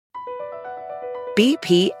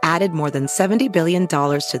BP added more than $70 billion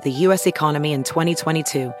to the U.S. economy in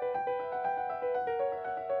 2022.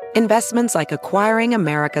 Investments like acquiring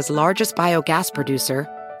America's largest biogas producer,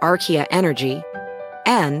 Archaea Energy,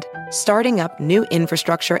 and starting up new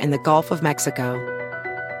infrastructure in the Gulf of Mexico.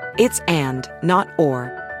 It's and, not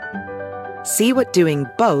or. See what doing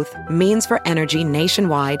both means for energy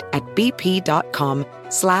nationwide at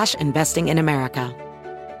bp.com/investing in America.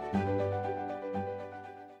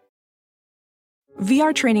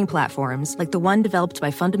 VR training platforms, like the one developed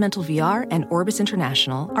by Fundamental VR and Orbis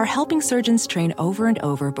International, are helping surgeons train over and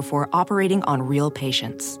over before operating on real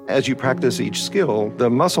patients. As you practice each skill, the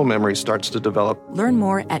muscle memory starts to develop. Learn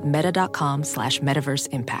more at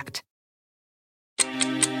meta.com/metaverseimpact.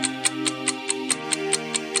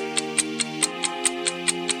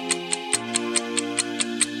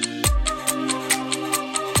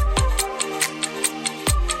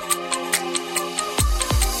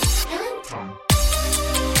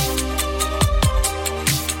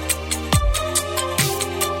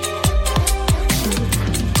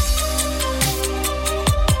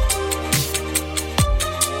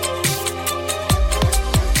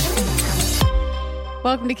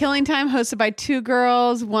 Welcome to Killing Time, hosted by two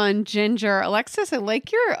girls, one ginger. Alexis, I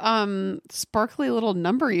like your sparkly little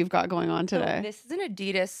number you've got going on today. Oh, this is an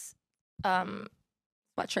Adidas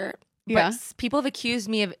sweatshirt. Yeah. But people have accused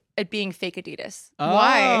me of it being fake Adidas.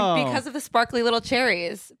 Why? Because of the sparkly little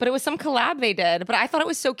cherries. But it was some collab they did. But I thought it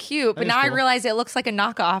was so cute. But That is now I cool. realize it looks like a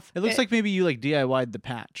knockoff. It looks like maybe you like DIY'd the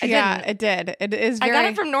patch. Yeah, it did. It is I very. got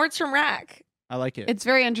it from Nordstrom Rack. I like it. It's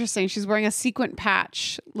very interesting. She's wearing a sequin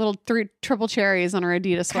patch, little triple cherries on her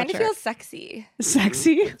Adidas sweatshirt. Kind of feels sexy.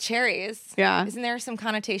 Sexy. Cherries. Yeah. Isn't there some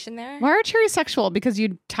connotation there? Why are cherries sexual? Because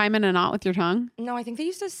you tie them in a knot with your tongue? No, I think they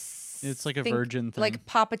used to. It's like a think, virgin thing. Like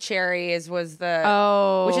Papa Cherries was the.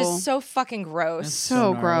 Oh. Which is so fucking gross. That's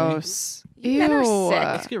so gnarly. gross. You men are Ew. sick.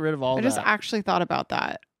 Let's get rid of all I that. just actually thought about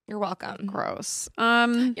that. You're welcome. Gross.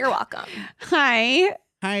 You're welcome. Hi.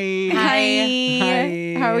 Hi.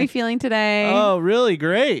 Hi. How are we feeling today? Oh, really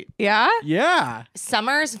great. Yeah? Yeah.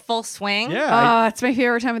 Summer's full swing. Yeah. It's my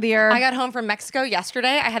favorite time of the year. I got home from Mexico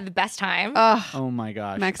yesterday. I had the best time. Oh my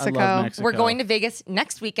gosh. Mexico. I love Mexico. We're going to Vegas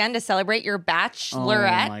next weekend to celebrate your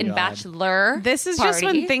bachelorette my and God. bachelor. This is just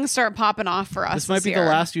party. when things start popping off for us. This might be the year.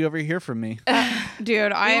 last you ever hear from me.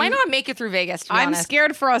 Dude, I might not make it through Vegas. To be I'm honest.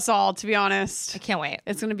 scared for us all, to be honest. I can't wait.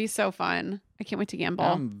 It's going to be so fun. I can't wait to gamble.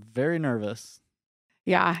 I'm very nervous.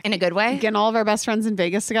 Yeah. In a good way. Getting all of our best friends in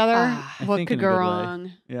Vegas together. I What think could in a go good way.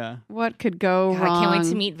 wrong? Yeah. What could go God, wrong? I can't wait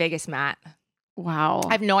to meet Vegas Matt. Wow.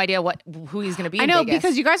 I have no idea who he's going to be. I in know, Vegas.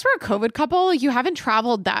 because you guys were a COVID couple. You haven't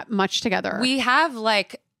traveled that much together. We have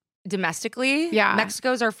like domestically. Yeah.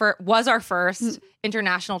 Mexico's was our first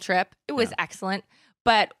international trip. It was excellent.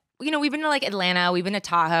 But you know, we've been to like Atlanta, we've been to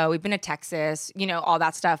Tahoe, we've been to Texas, you know, all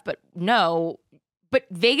that stuff. But but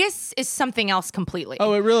Vegas is something else completely.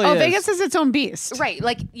 Oh, it really is. Vegas is its own beast. Right.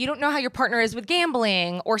 Like you don't know how your partner is with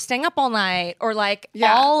gambling or staying up all night or like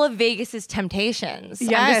Yeah. all of Vegas's temptations. I'm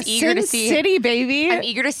Yes. just eager to Sin see City, baby. I'm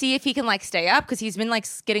eager to see if he can like stay up because he's been like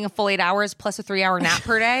getting a full 8 hours plus a 3-hour nap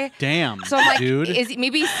per day. Damn. So I'm like, dude.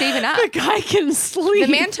 maybe he's saving up. The guy can sleep. The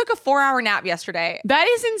man took a 4-hour nap yesterday. That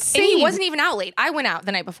is And insane. he wasn't even out late. I went out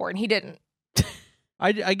the night before and he didn't.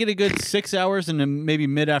 I get a good 6 hours and then maybe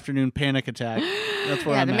mid-afternoon panic attack. That's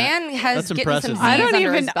where Yeah, I'm the at. man has That's getting impressive. some I Z's don't under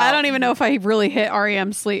even his belt. I don't even know if I really hit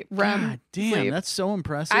REM sleep. REM. God damn, sleep. that's so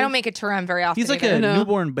impressive. I don't make it to REM very often. He's like either. a know.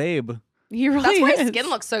 newborn babe. He really That's why is. his skin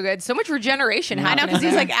looks so good. So much regeneration I know, happening. because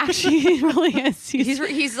he's there. like, actually, he really is.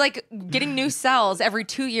 He's like getting new cells every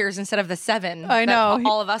 2 years instead of the 7. I that know.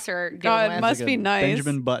 all of us are dealing God, with. must be nice.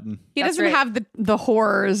 Benjamin Button. He That's doesn't right. have the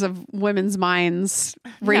horrors of women's minds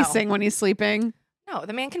racing when he's sleeping. No,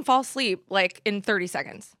 the man can fall asleep like in 30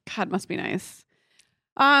 seconds. God, must be nice.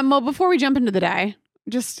 Well, before we jump into the day,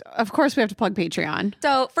 just of course we have to plug Patreon.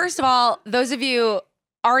 So first of all, those of you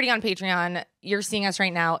already on Patreon, you're seeing us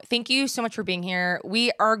right now. Thank you so much for being here.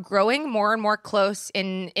 We are growing more and more close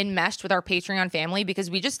in enmeshed with our Patreon family because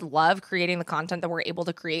we just love creating the content that we're able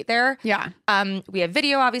to create there. Yeah. We have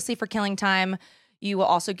video obviously for Killing Time. You will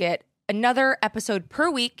also get another episode per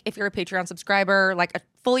week if you're a Patreon subscriber, like a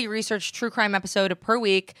fully researched true crime episode per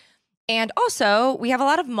week. And also, we have a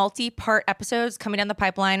lot of multi-part episodes coming down the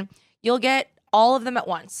pipeline. You'll get all of them at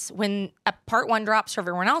once. When part 1 drops for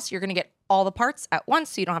everyone else, you're going to get all the parts at once,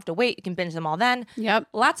 so you don't have to wait. You can binge them all then. Yep.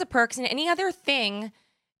 Lots of perks. And any other thing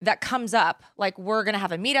that comes up, like we're going to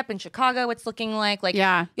have a meetup in Chicago, it's looking like.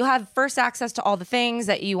 Yeah. You'll have first access to all the things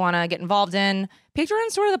that you want to get involved in.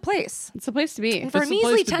 Patreon's sort of the place. It's the place to be. And for a It's the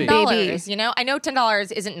measly place to be. $10, you know, I know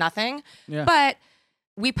 $10 isn't nothing, Yeah. but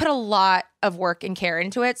we put a lot of work and care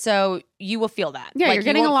into it, so you will feel that. Yeah, Like, you're you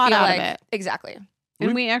getting a won't lot feel out of like- it. Exactly.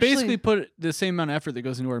 And we actually basically put the same amount of effort that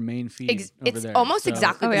goes into our main feed over It's there. almost So-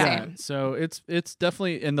 exactly Oh, the yeah. same. So it's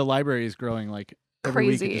definitely, and the library is growing like every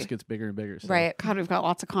week. Crazy. It just gets bigger and bigger. So. Right. God, we've got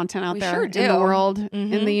lots of content out We there sure in the do. world, in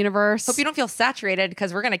Mhm. the universe. Hope you don't feel saturated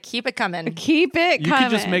because we're going to keep it coming. Keep it You coming.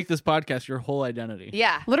 could just make this podcast your whole identity.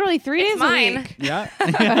 Yeah. literally 3 days It's a mine. week. Yeah.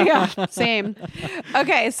 Yeah, same.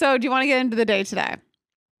 Okay, so do you want to get into the day today?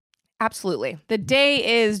 Absolutely. The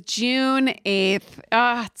day is June 8th.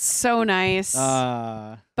 Ah, it's so nice.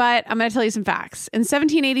 But I'm going to tell you some facts. In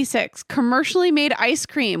 1786, commercially made ice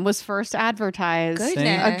cream was first advertised. Goodness.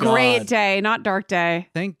 A Thank great God. day, not dark day.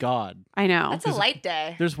 Thank God. I know. That's a light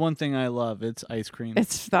day. There's one thing I love. It's ice cream.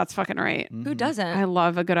 That's fucking right. Who doesn't? I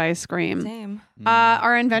love a good ice cream. Same.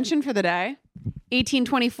 Our invention for the day,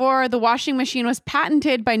 1824, the washing machine was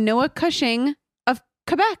patented by Noah Cushing of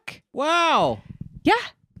Quebec. Wow. Yeah.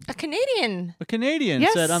 A Canadian. A Canadian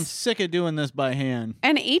Yes. said, I'm sick of doing this by hand.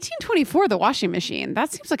 And 1824, the washing machine.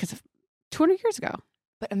 That seems like it's 200 years ago.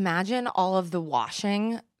 But imagine all of the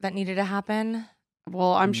washing that needed to happen.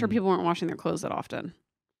 Well, I'm sure people weren't washing their clothes that often.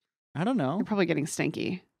 I don't know. They're probably getting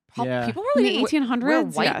stinky. Yeah. People In really the didn't 1800s, wear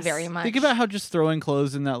white yes. very much. Think about how just throwing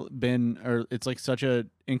clothes in that bin, or it's like such a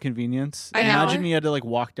inconvenience. I know. Imagine you had to like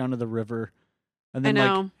walk down to the river and then I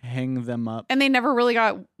like know. hang them up. And they never really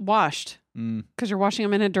got washed Mm. because you're washing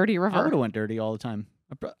them in a dirty I would river. have went dirty all the time.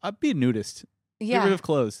 I'd be a nudist. Get Yeah. rid of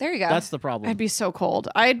clothes. There you go. That's the problem. I'd be so cold.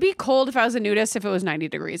 I'd be cold if I was a nudist if it was 90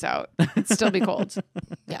 degrees out. It'd still be cold.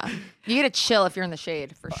 Yeah. You get a chill if you're in the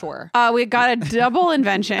shade, for sure. We got a double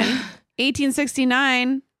invention.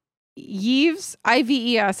 1869, Yves,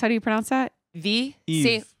 Ives. How do you pronounce that? V? Eve.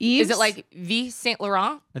 Saint, Yves? is it like V Saint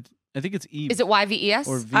Laurent? I think it's Eve. Is it YVES?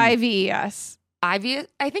 or V? Ives. Ivy?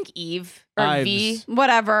 I think Eve. Or Ives. V.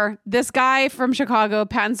 Whatever. This guy from Chicago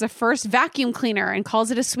patents the first vacuum cleaner and calls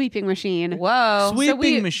it a sweeping machine. Whoa.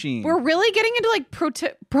 Sweeping machine. We're really getting into like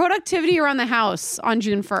productivity around the house on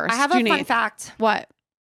June 1st. I have June a fun 8th. fact. What?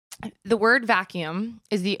 The word vacuum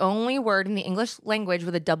is the only word in the English language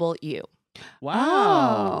with a double U.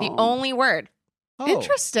 Wow. The only word. Oh.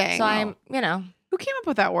 Interesting. So I'm, Who came up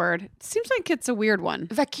with that word? It seems like it's a weird one.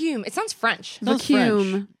 vacuum. It sounds French, Sounds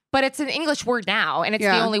Vacuum. French. but it's an English word now, and it's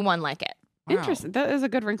the Yeah. only one like it. Wow. Interesting. That is a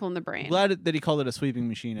good wrinkle in the brain. Glad that he called it a sweeping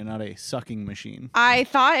machine and not a sucking machine. I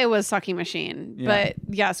thought it was sucking machine, Yeah. but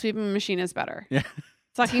yeah, sweeping machine is better. Yeah.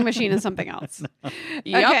 Sucking machine is something else.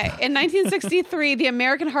 Yep. Okay. In 1963, the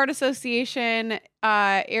American Heart Association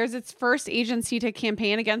airs its first agency to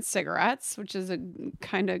campaign against cigarettes, which is a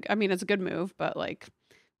kind of, I mean, it's a good move, but like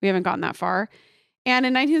we haven't gotten that far. And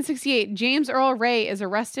in 1968, James Earl Ray is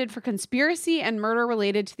arrested for conspiracy and murder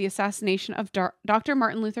related to the assassination of Dr.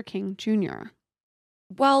 Martin Luther King Jr.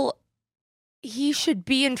 Well, he should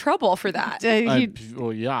be in trouble for that.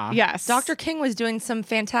 Well, yeah. Yes. Dr. King was doing some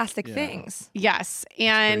fantastic Yeah. things. Yes. crazy.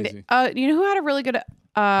 And you know who had a really good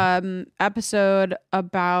episode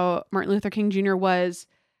about Martin Luther King Jr. was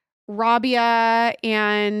Rabia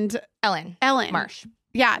and Ellen Ellen Marsh.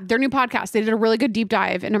 Yeah, their new podcast. They did a really good deep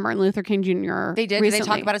dive into Martin Luther King Jr. They did. Recently. Did they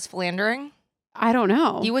talk about his philandering? I don't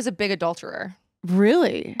know. He was a big adulterer.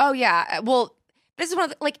 Really? Oh, yeah. Well, this is one of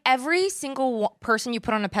the, like every single person you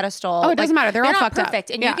put on a pedestal. Oh, it doesn't matter. They're all not fucked up. perfect.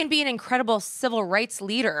 And Yeah. you can be an incredible civil rights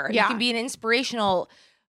leader. Yeah. You can be an inspirational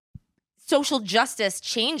social justice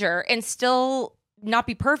changer and still not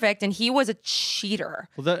be perfect. And he was a cheater.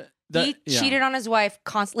 Well, He cheated on his wife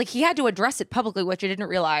constantly. Like, he had to address it publicly, which I didn't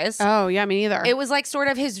realize. Oh, yeah, me neither. It was like sort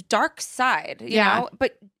of his dark side, you Yeah. know?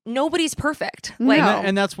 But nobody's perfect. No. Like,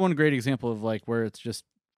 And that's one great example of like where it's just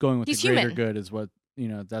going with He's the greater human. good is what,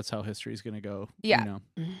 that's how history is going to go. Yeah. You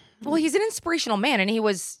know? well, he's an inspirational man and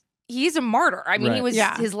he's a martyr. I mean, Right.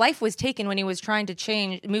 Yeah. his life was taken when he was trying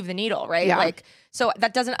to move the needle, right? Yeah. Like, so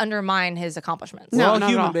that doesn't undermine his accomplishments. We're No, all not at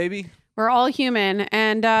human, all. baby. We're all human.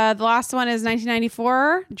 And the last one is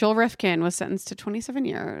 1994. Joel Rifkin was sentenced to 27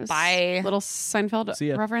 years. Bye. Little Seinfeld See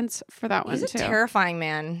ya. reference for that one, He's a too. terrifying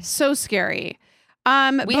man. So scary.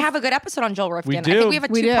 We have a good episode on Joel Rifkin. We I do. think we have a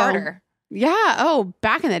We do. two-parter. Yeah. Oh,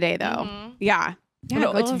 back in the day, though. Mhm. Yeah. Yeah,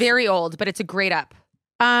 No, it's those- very old, but it's a great up.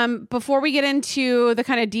 Before we get into the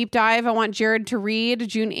kind of deep dive, I want Jared to read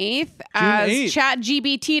June 8th as 8th.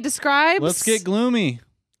 ChatGPT describes. Let's get gloomy.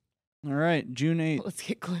 All right, June 8th. Let's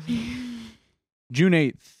get gloomy. June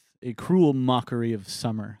 8th, a cruel mockery of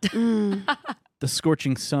summer. Mm. The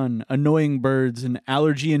scorching sun, annoying birds, and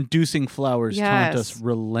allergy-inducing flowers taunt us Yes.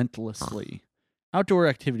 relentlessly. Outdoor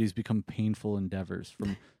activities become painful endeavors,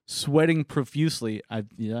 from sweating profusely.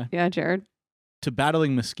 Yeah, Jared. to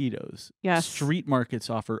battling mosquitoes, Yes. street markets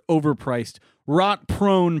offer overpriced,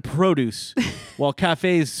 rot-prone produce, while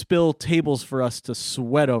cafes spill tables for us to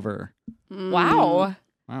sweat over. Wow.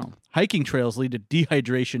 Wow. Hiking trails lead to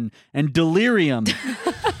dehydration and delirium.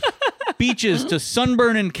 Beaches to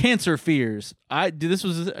sunburn and cancer fears.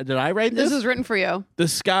 Did I write this? This is written for you. The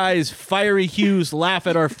sky's fiery hues laugh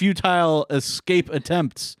at our futile escape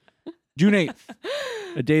attempts. June 8th,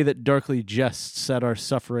 a day that darkly jests at our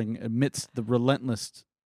suffering amidst the relentless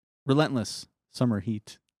summer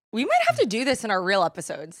heat. We might have to do this in our real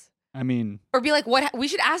episodes. I mean, Or be like, what? We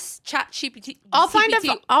should ask ChatGPT. I'll find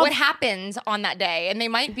what happens on that day, and they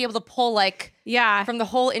might be able to pull like Yeah. from the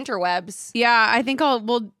whole interwebs. Yeah, I think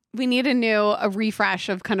we need a refresh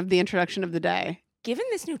of kind of the introduction of the day. Given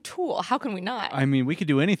this new tool, how can we not? I mean, we could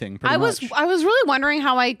do anything. Pretty much. I was really wondering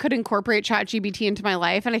how I could incorporate ChatGPT into my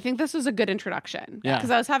life, and I think this was a good introduction. Yeah.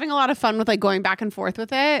 Because I was having a lot of fun with like going back and forth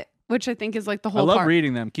with it, which I think is like the I whole love part.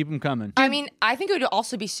 reading them. Keep them coming. I mean, I think it would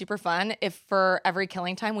also be super fun if for every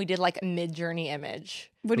killing time we did like a mid-journey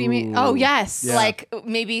image. What do you mean? Ooh. Oh, yes. Yeah. Like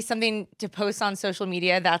maybe something to post on social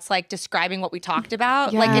media that's like describing what we talked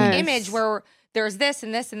about. Like an Yes. image where there's this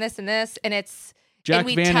and this and this and this, and it's Jack and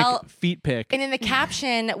we Vanek feet pic. and in the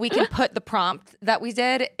caption we can put the prompt that we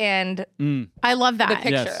did and I love the that.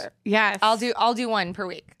 picture. Yes. I'll do one per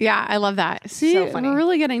week. Yeah, I love that. See, So funny. we're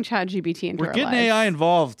really getting ChatGPT into We're our getting lives. AI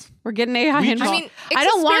involved. We're getting AI We involved. I mean, it's I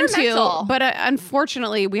don't want experimental. to, but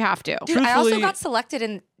unfortunately, we have to. Dude, I also Truthfully- got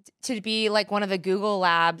selected to be like one of the Google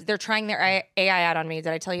labs. They're trying their AI out on me.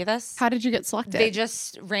 Did I tell you this? How did you get selected? They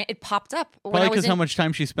just ran. It popped up when Probably I was because in how much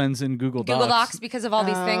time she spends in Google Docs. Google Docs because of all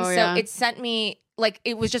these things. Oh, So yeah. it sent me like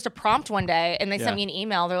it was just a prompt one day, and they Yeah. sent me an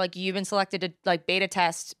email. They're like, "You've been selected to like beta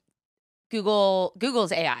test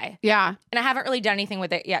Google's AI," yeah. and I haven't really done anything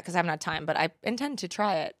with it yet because I haven't had time. But I intend to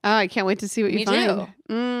try it. Oh, I can't wait to see what Me you find.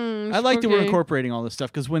 too. I like that we're spooky. incorporating all this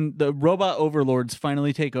stuff because when the robot overlords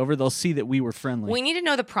finally take over, they'll see that we were friendly. We need to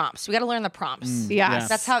know the prompts. We got to learn the prompts. Yes.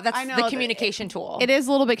 That's I that's know the that communication tool. It is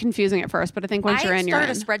a little bit confusing at first, but I think once I you're in, you're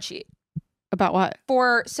in. started a spreadsheet. About what?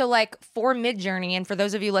 For Midjourney, and for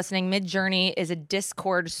those of you listening, Midjourney is a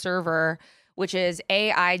Discord server which is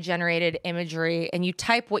AI generated imagery, and you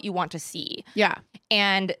type what you want to see. Yeah.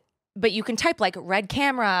 But you can type like red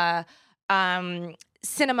camera,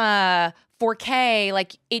 cinema, 4K,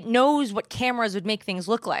 like it knows what cameras would make things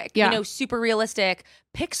look like. Yeah. You know, super realistic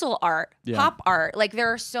pixel art, Yeah. pop art. Like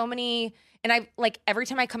there are so many. And I like every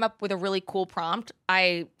time I come up with a really cool prompt,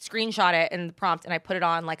 I screenshot it in the prompt and I put it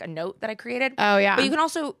on like a note that I created. Oh, yeah. But you can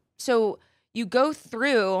also, so you go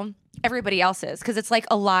through everybody else's because it's like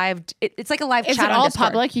a live, it's like a live Is chat it on all Discord.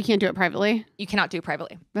 public? You can't do it privately? You cannot do it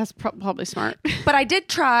privately. That's probably smart. But I did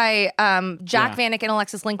try Jack Yeah. Vanek and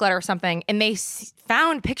Alexis Linkletter or something, and they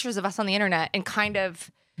found pictures of us on the internet and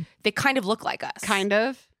they kind of look like us. Kind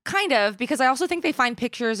of. Kind of, because I also think they find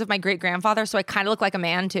pictures of my great grandfather, so I kind of look like a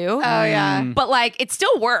man too. Oh, yeah. But like, it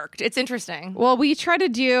still worked. It's interesting. Well, we tried to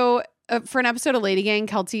do for an episode of Lady Gang.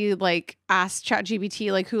 Kelty like asked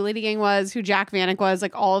ChatGPT like who Lady Gang was, who Jack Vanek was,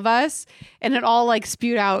 like all of us, and it all like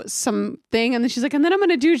spewed out something. And then she's like, and then I'm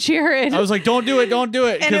gonna do Jared, I was like, don't do it.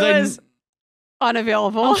 and it was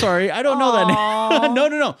unavailable. I'm sorry. I don't know that name.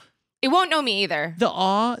 No. It won't know me either. The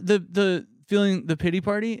awe, the feeling, the pity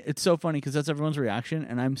party. It's so funny because that's everyone's reaction.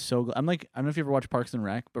 And I'm so I'm like, I don't know if you ever watched Parks and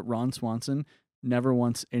Rec, but Ron Swanson never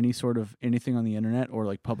wants any sort of anything on the internet or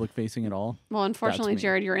like public facing at all. Well, unfortunately, That's me.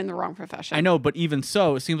 Jared, you're in the wrong profession. I know, but even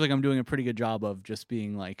so, it seems like I'm doing a pretty good job of just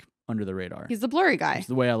being like under the radar. He's the blurry guy, It's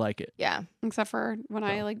the way I like it. Yeah. except for when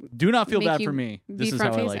I like. Do not feel Make bad you for me. be This is how I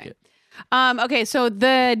like front-facing. it. Okay, so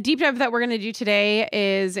the deep dive that we're going to do today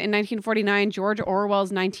is in 1949, George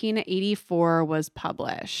Orwell's 1984 was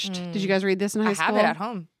published. Did you guys read this in high I school? have it at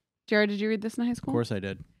home. Jared, did you read this in high Of school? course I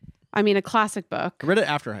did. I mean, a classic book. I read it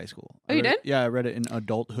after high school. Oh, you I read did? it- Yeah, I read it in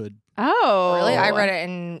adulthood. Oh, Really? I read it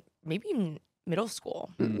in maybe middle school.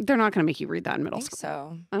 They're not going to make you read that in I middle think school.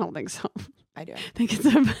 so. I don't think so. I do. I think it's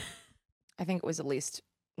a. I think it was at least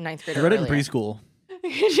ninth grade. I or read it in earlier. preschool.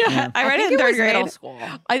 Yeah, I read think it in third was middle grade.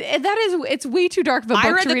 school. It's way too dark of a book I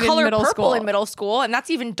read to The read Color in middle Purple school. in middle school, and that's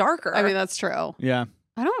even darker. I mean, that's true. Yeah.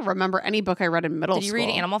 I don't remember any book I read in middle Did you school. read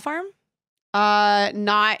Animal Farm?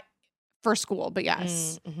 Not for school, but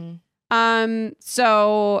yes. Mm-hmm.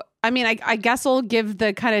 So I mean, I guess I'll give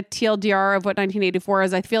the kind of TLDR of what 1984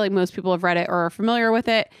 is. I feel like most people have read it or are familiar with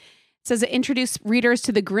it. says it introduced readers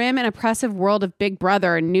to the grim and oppressive world of Big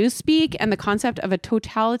Brother, Newspeak, and the concept of a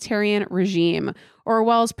totalitarian regime.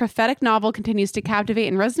 Orwell's prophetic novel continues to captivate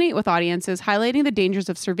and resonate with audiences, highlighting the dangers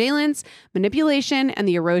of surveillance, manipulation, and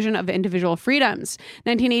the erosion of individual freedoms.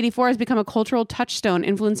 1984 has become a cultural touchstone,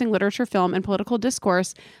 influencing literature, film, and political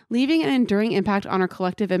discourse, leaving an enduring impact on our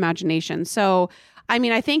collective imagination. So, I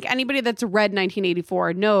mean, I think anybody that's read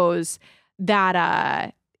 1984 knows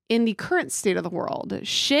that in the current state of the world,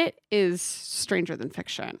 shit is stranger than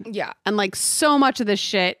fiction. Yeah. And like so much of this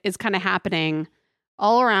shit is kind of happening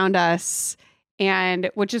all around us. And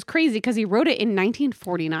which is crazy because he wrote it in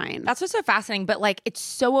 1949. That's what's so fascinating. But like, it's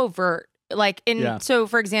so overt. Like so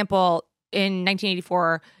for example, in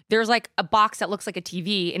 1984, there's like a box that looks like a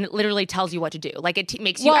TV and it literally tells you what to do. Like it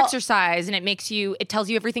makes you exercise and it tells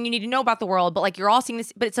you everything you need to know about the world. But like you're all seeing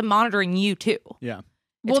this, but it's monitoring you too. Yeah.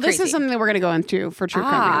 Well, this is something that we're going to go into for True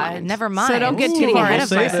Crime Rewind. Never mind. So don't get too Getting far ahead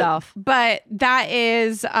into of myself. But that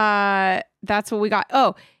is, that's what we got.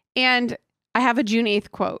 Oh, and I have a June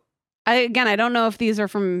 8th quote. I don't know if these are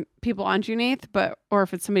from people on June 8th, or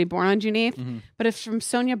if it's somebody born on June 8th, but it's from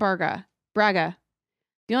Sonia Braga.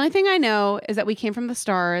 The only thing I know is that we came from the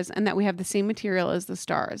stars and that we have the same material as the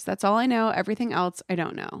stars. That's all I know. Everything else, I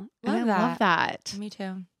don't know. Love that. Me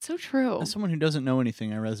too. So true. As someone who doesn't know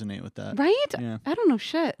anything, I resonate with that. Right? Yeah. I don't know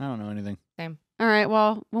shit. I don't know anything. Same. All right.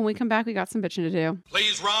 Well, when we come back, we got some bitching to do.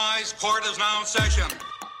 Please rise. Court is now in session.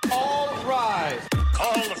 All rise.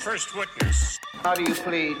 Call the first witness. How do you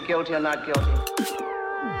plead, guilty or not guilty?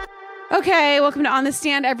 Okay, welcome to On the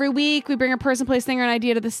Stand. Every week, we bring a person, place, thing, or an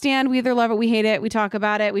idea to the stand. We either love it, we hate it, we talk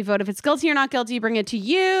about it, we vote if it's guilty or not guilty, bring it to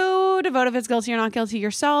you to vote if it's guilty or not guilty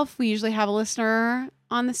yourself. We usually have a listener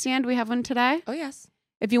on the stand. We have one today. Oh, yes.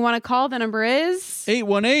 If you want to call, the number is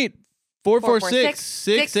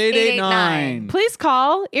 818-446-6889. Please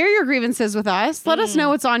call, air your grievances with us. Let us know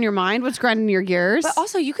what's on your mind, what's grinding your gears. But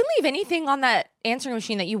also, you can leave anything on that answering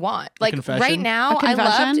machine that you want. Like confession? right now, A I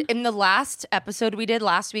confession? loved in the last episode we did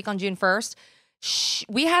last week on June 1st,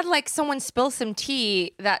 we had like someone spill some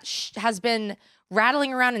tea that has been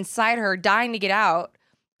rattling around inside her, dying to get out.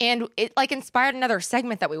 And it like inspired another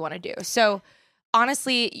segment that we want to do. So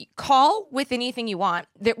honestly, call with anything you want.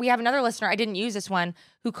 We have another listener, I didn't use this one,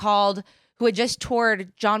 who called, who had just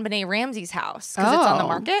toured John Benet Ramsey's house because it's on the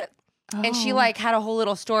market. And she like had a whole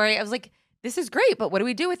little story. I was like, this is great, but what do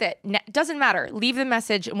we do with it? Doesn't matter. Leave the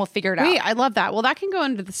message and we'll figure it out. Wait, I love that. Well, that can go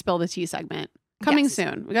into the Spill the Tea segment. Coming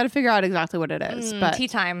soon. We got to figure out exactly what it is. But tea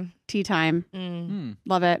time. Tea time.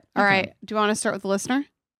 Love it. All right. Do you want to start with the listener?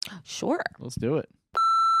 Sure. Let's do it.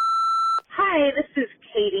 Hi, this is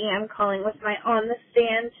Katie. I'm calling with my On the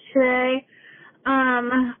Stand today.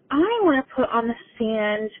 I want to put on the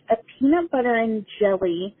stand a peanut butter and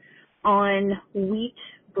jelly on wheat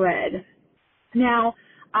bread. Now,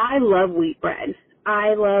 I love wheat bread.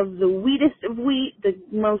 I love the wheatest of wheat, the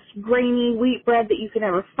most grainy wheat bread that you can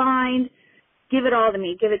ever find. Give it all to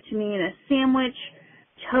me. Give it to me in a sandwich,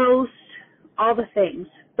 toast, all the things.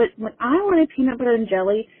 But when I want a peanut butter and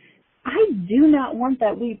jelly, I do not want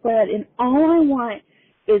that wheat bread, and all I want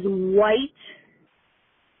is white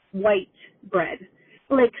bread.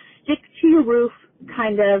 Like stick to your roof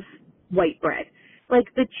kind of white bread.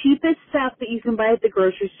 Like the cheapest stuff that you can buy at the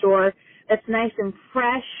grocery store that's nice and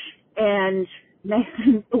fresh and nice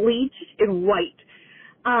and bleached and white.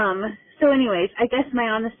 So anyways, I guess my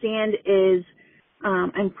on the stand is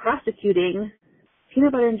I'm prosecuting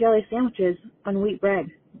peanut butter and jelly sandwiches on wheat bread.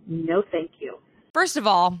 No, thank you. First of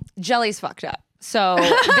all, jelly's fucked up. So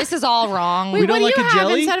this is all wrong. Wait, We don't what do like you a have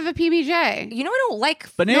jelly? instead of a PBJ? You know, I don't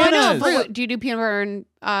like Bananas. No, I know, but what, do you do peanut butter and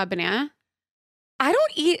banana? I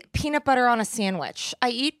don't eat peanut butter on a sandwich. I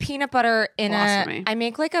eat peanut butter in Blasphemy. I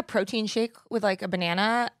make like a protein shake with like a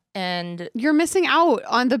banana and You're missing out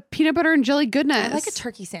on the peanut butter and jelly goodness. I like a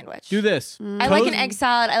turkey sandwich. Do this. I like an egg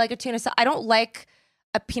salad. I like a tuna salad. I don't like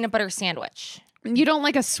a peanut butter sandwich. You don't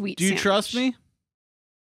like a sweet Do you sandwich. trust me?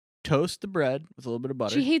 Toast the bread with a little bit of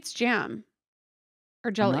butter. She hates jam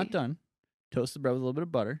or jelly. I'm not done. Toast the bread with a little bit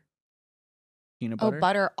of butter. Peanut Oh, butter.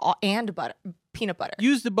 butter and butter. Peanut butter.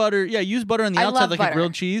 Use the butter. Yeah, use butter on the I outside love like butter. a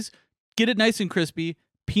grilled cheese. Get it nice and crispy.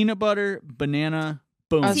 Peanut butter, banana,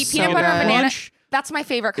 boom. Oh, See, so peanut butter and good. banana. Crunch. That's my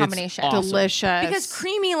favorite combination. awesome. Delicious. Because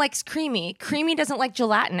creamy likes creamy. Creamy doesn't like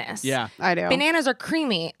gelatinous. Yeah. I do. Bananas are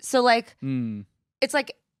creamy. So like Mm. it's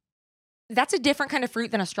like that's a different kind of fruit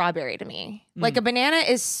than a strawberry to me. Mm. Like a banana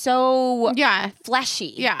is so Yeah.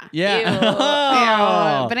 fleshy. Yeah.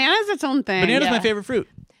 Yeah. Ew. Banana's its own thing. Banana's Yeah. my favorite fruit.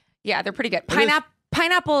 Yeah, they're pretty good. It is.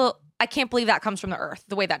 Pineapple, I can't believe that comes from the earth,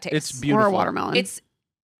 the way that tastes. It's beautiful. Or a watermelon. It's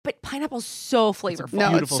but pineapple's so flavorful. No,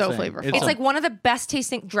 it's Beautiful so thing. flavorful. It's like one of the best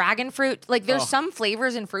tasting dragon fruit. Like there's some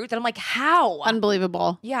flavors in fruit that I'm like, how?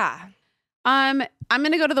 Unbelievable. Yeah. I'm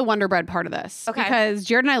gonna go to the Wonder Bread part of this. Okay. Because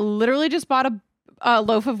Jared and I literally just bought a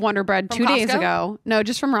loaf of Wonder Bread From 2 days Costco? ago. No,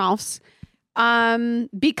 just from Ralph's.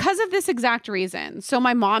 Because of this exact reason. So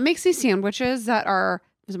my mom makes these sandwiches that are,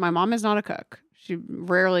 my mom is not a cook. She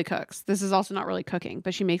rarely cooks. This is also not really cooking,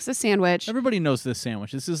 but she makes a sandwich. Everybody knows this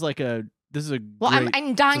sandwich. This is a Well, great,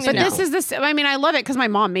 I'm dying to But know. this is this. I mean, I love it because my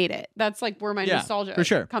mom made it. That's like where my Yeah, nostalgia for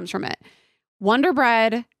sure. comes from. It Wonder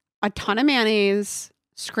Bread, a ton of mayonnaise,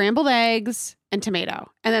 scrambled eggs, and tomato,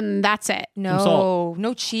 and then that's it.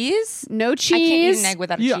 no cheese. No I cheese. can't eat an egg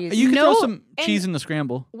without a Yeah, cheese. you can No, throw some and- cheese in the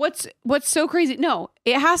scramble. What's so crazy? No,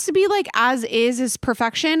 it has to be like as is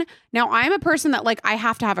perfection. Now I'm a person that like I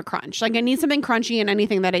have to have a crunch. Like I need something crunchy in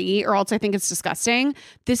anything that I eat, or else I think it's disgusting.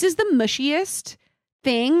 This is the mushiest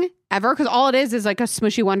thing ever because all it is like a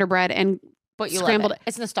smushy Wonder Bread and but you scrambled love it.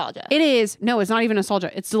 It's nostalgia. It is. No, it's not even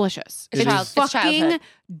nostalgia. It's delicious. It's It's child- it's fucking childhood.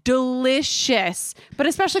 delicious. But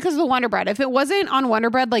especially because of the Wonder Bread. If it wasn't on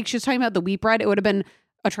Wonder Bread, like she was talking about the wheat bread, it would have been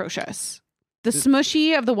atrocious. The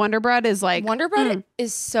smushy of the Wonder Bread is like Wonder Bread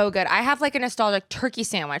is so good. I have like a nostalgic turkey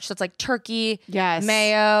sandwich. So it's like turkey, Yes.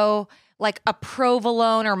 mayo, like a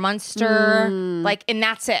provolone or Munster, like, and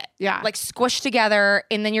that's it. Yeah. Like squished together,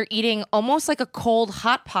 and then you're eating almost like a cold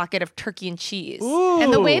hot pocket of turkey and cheese.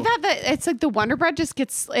 And the way that it's like the Wonder Bread just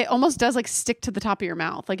gets, it almost does like stick to the top of your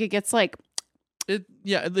mouth. Like it gets like,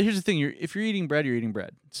 Yeah, here's the thing: if you're eating bread, you're eating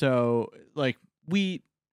bread. So like wheat,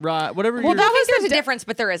 rye, whatever. Well, you're, that I think was there's a difference,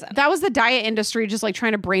 but there isn't. that was the diet industry just like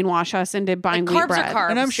trying to brainwash us into buying Like, wheat carbs are bread. carbs.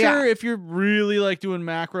 and I'm sure Yeah. if you're really like doing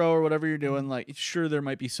macro or whatever you're doing, like sure there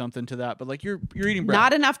might be something to that, but like you're eating bread.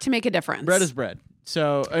 Not enough to make a difference. Bread is bread.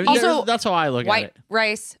 So I mean, Also, that's how I look at White it.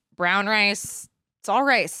 rice, brown rice, it's all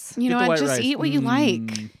rice. You Get know the what? white Just rice. eat what you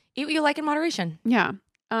like. Eat what you like in moderation. Yeah.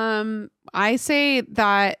 I say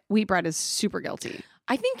that wheat bread is super guilty.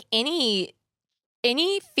 I think any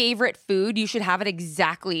favorite food, you should have it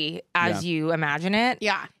exactly as you imagine it.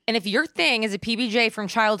 Yeah. And if your thing is a PBJ from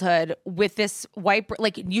childhood with this like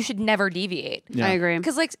you should never deviate. Yeah. I agree.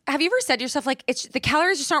 Because like, have you ever said to yourself like it's the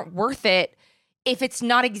calories just aren't worth it if it's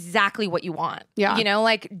not exactly what you want? Yeah. You know,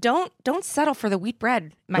 like don't settle for the wheat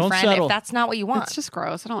bread, my Don't friend, settle. if that's not what you want. It's just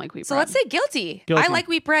gross. I don't like wheat So bread. let's say guilty. Guilty. I like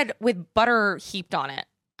wheat bread with butter heaped on it.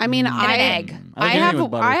 I mean, an egg. I like anything with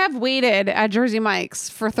butter. I have waited at Jersey Mike's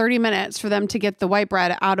for 30 minutes for them to get the white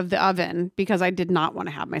bread out of the oven because I did not want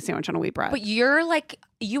to have my sandwich on a wheat bread. But you're like,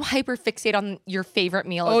 you hyper fixate on your favorite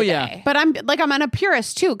meal of Oh, the yeah. day. But I'm a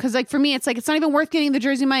purist too, because like for me, it's like it's not even worth getting the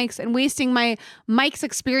Jersey Mike's and wasting my Mike's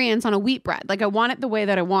experience on a wheat bread. Like I want it the way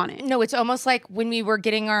that I want it. No, it's almost like when we were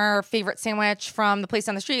getting our favorite sandwich from the place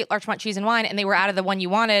down the street, Larchmont Cheese and Wine, and they were out of the one you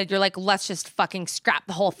wanted. You're like, let's just fucking scrap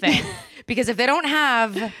the whole thing. Because if they don't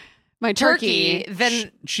have My turkey, turkey,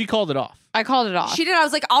 then She called it off. I called it off. she did. I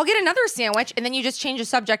was like, I'll get another sandwich. And then you just changed the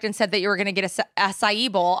subject and said that you were going to get a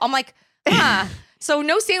acai bowl. I'm like, huh. So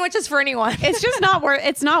no sandwiches for anyone. It's just not worth.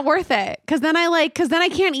 It's not worth it because then I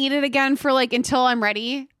can't eat it again for like until I'm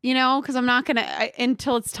ready. You know, because I'm not gonna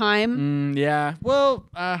until it's time. Yeah. Well,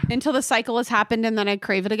 Until the cycle has happened and then I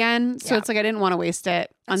crave it again. So Yeah. it's like I didn't want to waste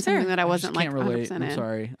it on That's something fair. that I I wasn't just like can't relate. 100% I'm in.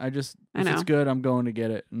 sorry. I just I if it's know. good, I'm going to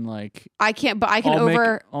get it, and like I can't, but I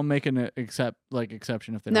can I'll make an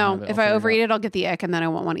exception if they don't No, have it. if I'll I figure it overeat out. it, I'll get the ick and then I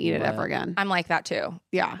won't want to eat it But- ever again. I'm like that too.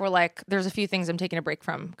 Yeah. We're like, there's a few things I'm taking a break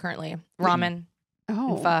from currently. Ramen,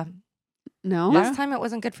 Oh and pho. no, Yeah. Last time it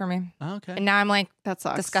wasn't good for me. Okay. And now I'm like that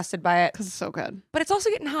sucks. disgusted by it. because it's so good. But it's also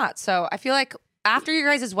getting hot. So I feel like after your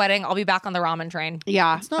guys' wedding, I'll be back on the ramen train.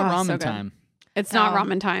 Yeah, It's not Oh, ramen so good. time. It's not No.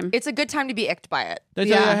 ramen time. It's a good time to be icked by it. Did I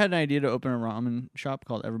tell you Yeah. I had an idea to open a ramen shop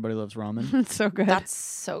called Everybody Loves Ramen? It's so good. That's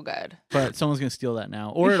so good. But someone's gonna steal that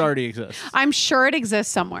now, or it already exists. I'm sure it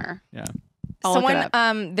exists somewhere. Yeah. I'll look it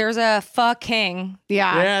Someone, up. there's a pho king.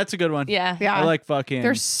 Yeah, Yeah, that's a good one. Yeah. yeah. I like fucking.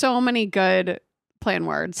 There's so many good plan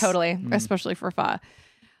words. Totally. Especially for pho.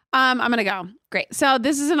 I'm gonna go. Great. So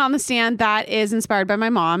this is an on the stand that is inspired by my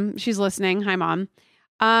mom. She's listening. Hi, mom.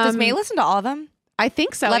 Does May listen to all of them? I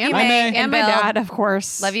think so. Love and you, my, May, and and my Bill. dad, of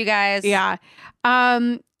course. Love you guys. Yeah.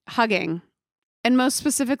 Hugging. And most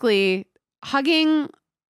specifically, hugging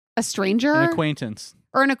a stranger an acquaintance.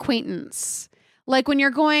 or an acquaintance. Like when you're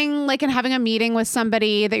going like and having a meeting with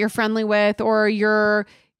somebody that you're friendly with, or you're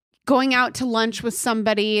going out to lunch with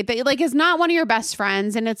somebody that like is not one of your best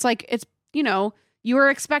friends. And it's like, it's, you know, you were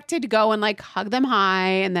expected to go and like hug them high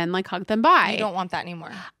and then like hug them bye. You don't want that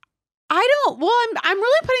anymore. I don't. Well, I'm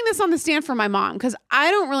really putting this on the stand for my mom because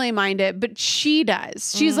I don't really mind it, but she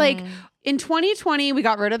does. She's like, in 2020, we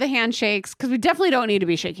got rid of the handshakes because we definitely don't need to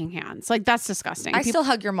be shaking hands. Like, that's disgusting. I still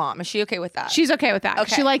hug your mom. Is she okay with that? She's okay with that.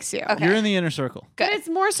 Okay. She likes you. Okay. You're in the inner circle. Good. But it's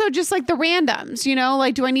more so just like the randoms, you know?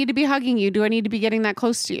 Like, do I need to be hugging you? Do I need to be getting that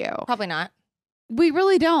close to you? Probably not. We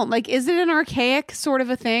really don't. Like, is it an archaic sort of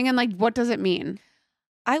a thing? And like, what does it mean?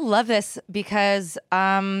 I love this because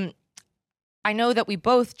I know that we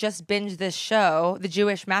both just binged this show, the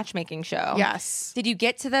Jewish matchmaking show. Yes. Did you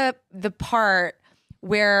get to the part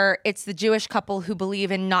where it's the Jewish couple who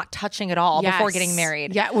believe in not touching at all before getting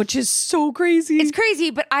married? Yeah, which is so crazy. It's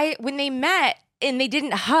crazy, but when they met and they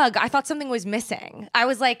didn't hug, I thought something was missing. I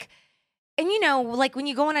was like, and you know, like when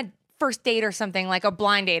you go on a first date or something, like a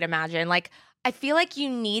blind date, imagine, like I feel like you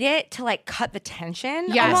need it to like cut the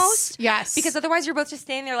tension almost. Yes. Because otherwise you're both just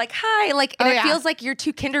standing there like, hi, like, and it feels like you're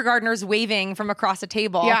two kindergartners waving from across a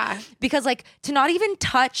table. Yeah. Because like to not even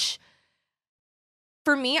touch,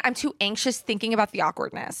 for me, I'm too anxious thinking about the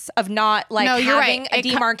awkwardness of not like having a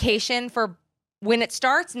demarcation for when it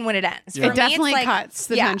starts and when it ends. Yeah. For It me, definitely it's like, cuts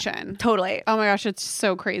the tension. Totally. Oh my gosh, it's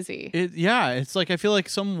so crazy. It's like I feel like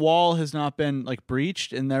some wall has not been like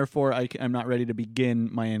breached, and therefore I'm not ready to begin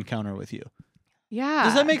my encounter with you. Yeah.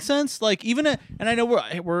 Does that make sense? Like even and I know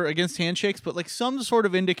we're against handshakes, but like some sort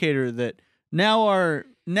of indicator that now our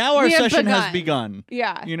session has begun.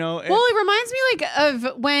 Yeah. You know? Well, it reminds me like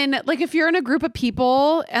of when like if you're in a group of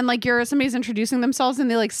people and like somebody's introducing themselves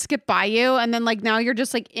and they like skip by you and then like now you're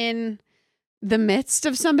just like in the midst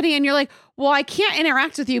of somebody and you're like, well, I can't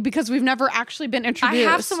interact with you because we've never actually been introduced.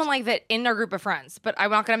 I have someone like that in our group of friends, but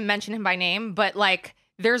I'm not going to mention him by name, but like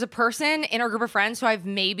there's a person in our group of friends who I've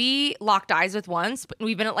maybe locked eyes with once, but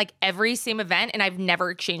we've been at like every same event and I've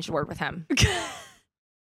never exchanged a word with him.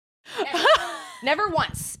 Never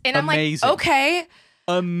once. And Amazing. I'm like, okay.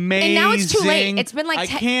 Amazing. And now it's too late. It's been like I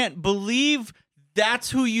can't believe that's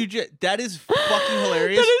who you that is fucking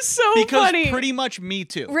hilarious. That is so because funny. Pretty much me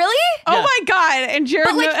too. Really? Oh Yeah. my God. And Jared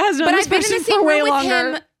has known this I've been in person the same for way room with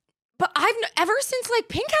longer. him. But ever since like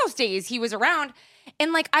Pink House days, he was around.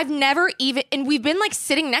 And like I've never even, and we've been like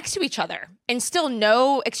sitting next to each other and still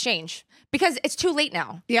no exchange because it's too late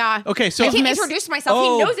now. Yeah. Okay, so I can't introduce myself.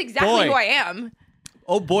 Oh, he knows exactly boy. who I am.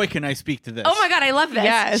 Oh boy, can I speak to this? Oh my God, I love this.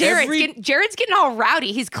 Yes. Jared's getting all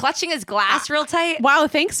rowdy. He's clutching his glass real tight. Wow.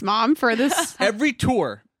 Thanks, Mom, for this. Every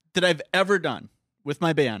tour that I've ever done with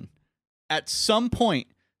my band, at some point,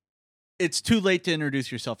 it's too late to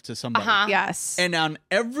introduce yourself to somebody. Yes. And on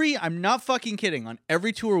I'm not fucking kidding, on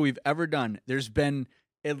every tour we've ever done, there's been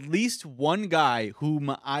at least one guy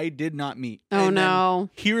whom I did not meet. Oh, And then no.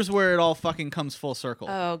 Here's where it all fucking comes full circle.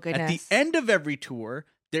 Oh, goodness. At the end of every tour,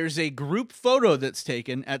 there's a group photo that's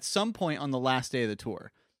taken at some point on the last day of the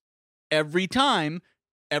tour. Every time,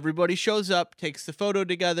 everybody shows up, takes the photo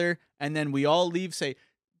together, and then we all leave, say,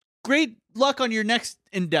 great luck on your next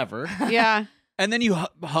endeavor. Yeah. And then you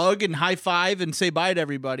hug and high five and say bye to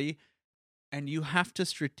everybody. And you have to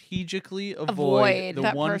strategically avoid the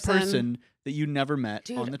that one person. person that you never met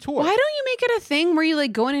Dude, on the tour. Why don't you make it a thing where you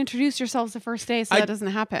like go and introduce yourselves the first day so that doesn't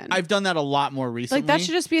happen? I've done that a lot more recently. like that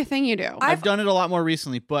should just be a thing you do. I've done it a lot more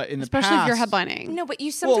recently, but in the past, Especially if you're headlining. No, but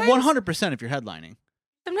you sometimes... well, 100% if you're headlining.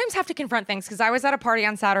 sometimes have to confront things because I was at a party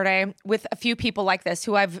on Saturday with a few people like this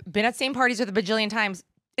who I've been at same parties with a bajillion times.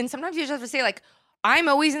 And sometimes you just have to say like, I'm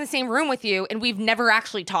always in the same room with you and we've never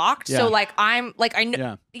actually talked. Yeah. So like, I'm like, I know,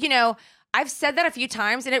 Yeah. you know, I've said that a few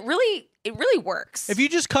times and it really works. If you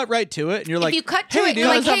just cut right to it and you're like, if you cut to hey, it, dude, you're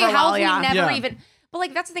like, goes hey, over how well, have yeah. we never Yeah. even, but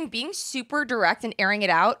like, that's the thing, being super direct and airing it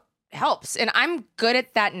out helps. And I'm good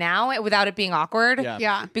at that now without it being awkward. Yeah.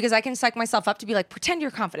 Yeah. Because I can psych myself up to be like, pretend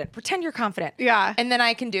you're confident. Yeah. And then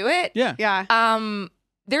I can do it. yeah. Yeah.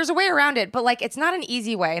 There's a way around it, but like it's not an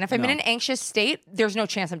easy way. And if I'm in No. an anxious state, there's no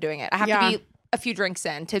chance I'm doing it. I have Yeah. to be a few drinks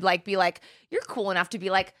in to like be like, you're cool enough to be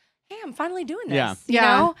like, hey, I'm finally doing this. Yeah. You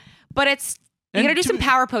Yeah. know? But it's you And gotta do to some be-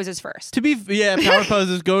 power poses first. To be power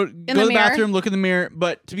poses, go to the the mirror. bathroom, look in the mirror.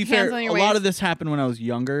 But to be Hands fair, on a your lot waist. of this happened when I was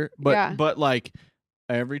younger. But Yeah. but like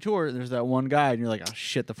every tour, there's that one guy, and you're like, oh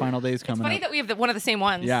shit, the final day's coming Funny up. that we have one of the same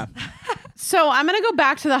ones. Yeah. So I'm going to go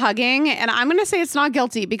back to the hugging and I'm going to say it's not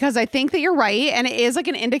guilty because I think that you're right. And it is like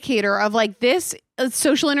an indicator of like this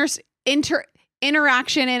social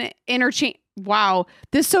interaction and interchange. Wow.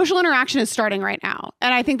 This social interaction is starting right now.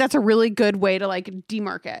 And I think that's a really good way to like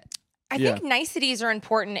demark it. I think niceties are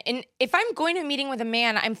important. And if I'm going to a meeting with a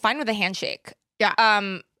man, I'm fine with a handshake. Yeah.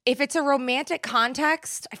 If it's a romantic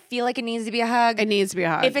context, I feel like it needs to be a hug. It needs to be a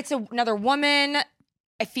hug. If it's another woman,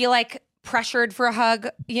 I feel like pressured for a hug,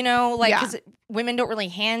 you know, like, Yeah. because women don't really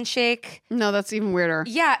handshake. No, that's even weirder.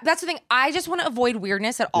 Yeah, that's the thing. I just want to avoid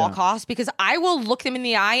weirdness at all Yeah. costs because I will look them in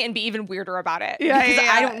the eye and be even weirder about it. Yeah, because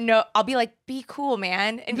yeah, I yeah. don't know. I'll be like, be cool,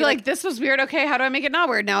 man. And Be like, this was weird. Okay, how do I make it not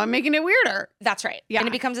weird? Now I'm making it weirder. that's right. Yeah. And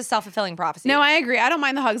it becomes a self-fulfilling prophecy. No, I agree. I don't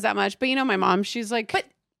mind the hugs that much. But you know my mom, she's like, But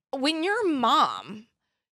when you're mom,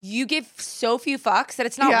 you give so few fucks that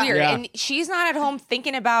it's not Yeah. weird. Yeah. And she's not at home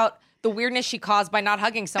thinking about the weirdness she caused by not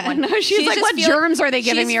hugging someone. No, she's like, just what germs are they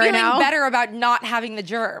giving she's me right feeling now? better about not having the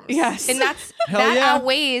germs. Yes. And that yeah.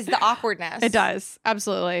 outweighs the awkwardness. It does.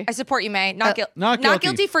 Absolutely. I support you, May. Not not Not guilty.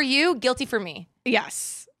 guilty for you, guilty for me.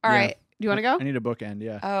 Yes. All Yeah. right. Do you want to go? I need a bookend.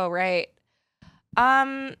 Yeah. Oh, right.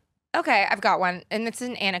 Okay, I've got one, and it's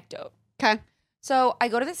an anecdote. Okay. So I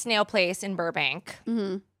go to this nail place in Burbank,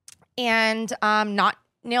 Mm-hmm. and not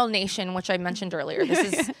Nail Nation, which I mentioned earlier.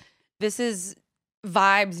 This is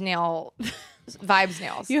Vibes Nails.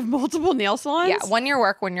 You have multiple nail salons? Yeah, 1 year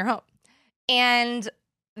work, 1 year home. And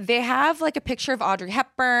they have like a picture of Audrey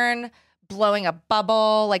Hepburn blowing a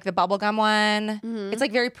bubble, like the bubblegum one. Mhm. It's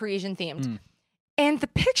like very Parisian themed. And the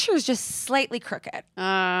picture is just slightly crooked.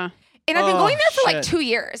 And I've been Oh, going there for like shit. 2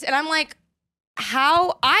 years. And I'm like,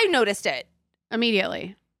 how? I noticed it.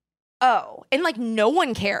 Immediately. Oh, and like no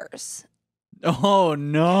one cares. Oh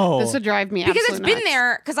no. This would drive me Because it's absolutely been nuts.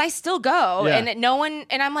 there, because I still go. Yeah. And no one,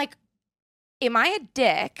 and I'm like, am I a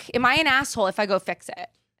dick? Am I an asshole if I go fix it?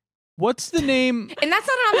 What's the name? And that's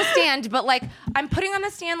not on the stand, but like I'm putting on the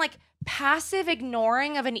stand like passive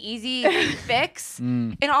ignoring of an easy fix.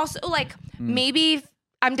 And also like maybe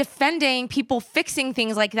I'm defending people fixing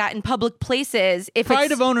things like that in public places. If Pride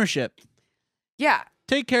it's, of ownership. yeah.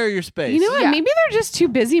 Take care of your space. You know what? Yeah. Maybe they're just too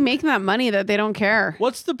busy making that money that they don't care.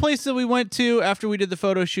 What's the place that we went to after we did the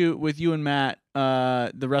photo shoot with you and Matt?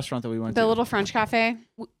 The restaurant that we went The to. little French cafe?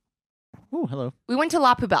 Oh, hello. We went to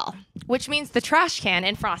La Poubelle, which means the trash can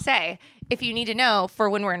in Francais, if you need to know for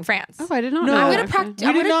when we're in France. Oh, I did not No, know. I'm that, gonna, actually.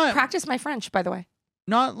 I'm We did gonna not- practice my French, by the way.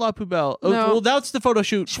 Not La Poubelle. Oh, No. well, that's the photo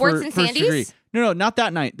shoot Schwartz for and First Sandy's? Degree. No, not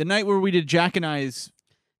that night. The night where we did Jack and I's.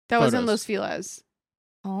 That was in photos. Los Feliz.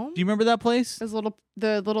 Oh, Do you remember that place? The little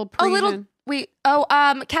oh, Parisian. little wait. Oh,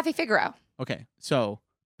 Cafe Figaro. Okay, so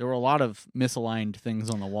there were a lot of misaligned things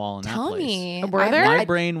on the wall in Tell that place. me, Were there? My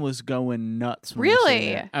brain was going nuts. When we were sitting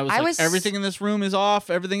Really? there. I I was was- everything in this room is off.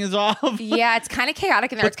 Everything is off. Yeah, it's kind of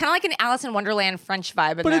chaotic in there. It's kind of like an Alice in Wonderland French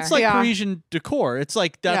vibe in But there. it's like Yeah. Parisian decor. It's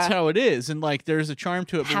like that's Yeah. how it is, and like there's a charm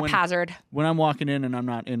to it. But haphazard. when I'm walking in and I'm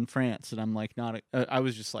not in France, and I'm like not, I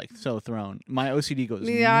was just like so thrown. My OCD goes.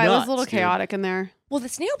 Yeah, it was nuts, a little dude. chaotic in there. Well, the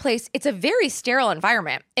snail place, it's a very sterile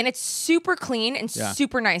environment and it's super clean and Yeah.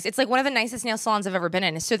 super nice. It's like one of the nicest nail salons I've ever been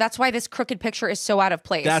in. So that's why this crooked picture is so out of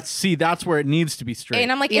place. That's where it needs to be straight. and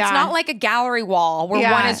I'm like, Yeah. it's not like a gallery wall where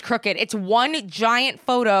Yeah. one is crooked. It's one giant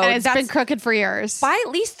photo And it's that's been crooked for years. by at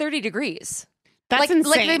least 30 degrees. That's like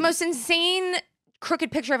insane. the most insane crooked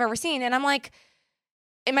picture I've ever seen. And I'm like,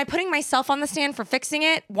 am I putting myself on the stand for fixing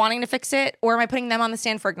it, wanting to fix it, or am I putting them on the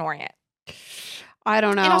stand for ignoring it? I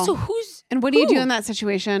don't know. And also, who's And what do you do who? in that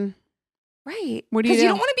situation? right? What do you Because you do?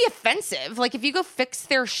 don't want to be offensive. Like if you go fix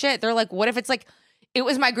their shit, they're like, what if it's like, it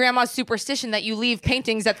was my grandma's superstition that you leave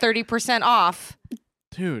paintings at 30% off.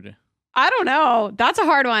 Dude. I don't know. That's a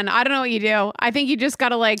hard one. I don't know what you do. I think you just got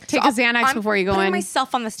to like take So a Xanax I'm before you go putting in.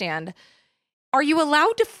 myself on the stand. Are you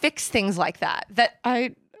allowed to fix things like that?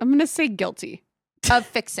 I'm going to say guilty. Of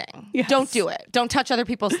fixing. Yes. Don't do it. Don't touch other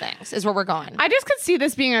people's things is where we're going. I just could see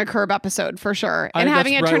this being a Curb episode for sure, and That's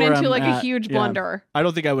having it right turn where into I'm like a at. huge Yeah. blunder. I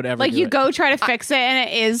don't think I would ever. Like do you it. go try to fix it, and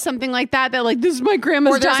it is something like that. That like this is my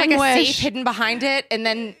grandma's or there's like dying a wish, safe hidden behind it, and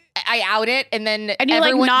then I out it, and then and you like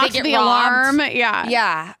everyone, knock they get the robbed. alarm. Yeah,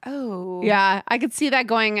 Yeah. Oh. yeah. I could see that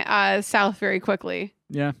going south very quickly.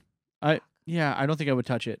 Yeah, I don't think I would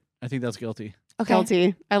touch it. I think that's guilty. Okay.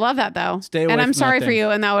 Guilty. I love that though. Stay away and I'm from sorry that for thing. you,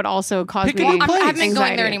 and that would also cause Pick me. a good I place. haven't been going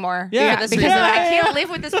anxiety. there anymore. Yeah, for this because- reason. I Yeah. can't live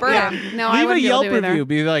with this burden. Yeah. No, I Leave a wouldn't be able Yelp to either. review.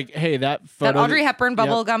 Be like, hey, that That photo. Audrey Hepburn Yep.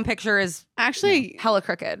 bubblegum picture is Actually, hella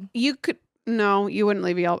crooked. you could. No, you wouldn't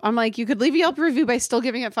leave a Yelp. I'm like, you could leave a Yelp review by still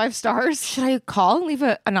giving it 5 stars. Should I call and leave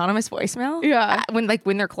an anonymous voicemail? Yeah. When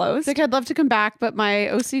they're closed? Like, I'd love to come back, but my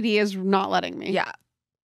OCD is not letting me. Yeah.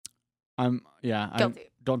 Guilty.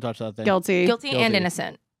 Don't touch that thing. Guilty. Guilty and Guilty.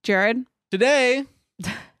 innocent. Jared? Today,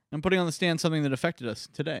 I'm putting on the stand something that affected us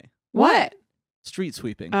today. What? Street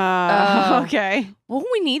sweeping. Okay. Well,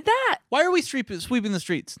 we need that Why are we sweeping the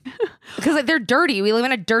streets? because like, they're dirty. We live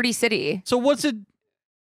in a dirty city. So what's it?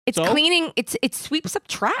 It's So? cleaning. It sweeps up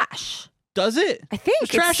trash. Does it? I think There's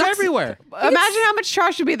it trash sucks- everywhere. Imagine how much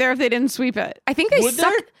trash would be there if they didn't sweep it. I think they Would suck.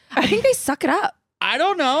 there? I think they suck it up, I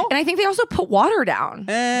don't know. and I think they also put water down.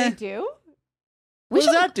 Eh, do? What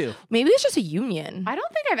does that do? Maybe it's just a union. I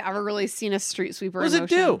don't think I've ever really seen a street sweeper. What does in it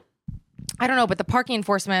do? I don't know, but the parking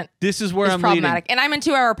enforcement This is where is I'm problematic. leading. And I'm in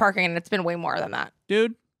 2-hour parking, and it's been way more than that.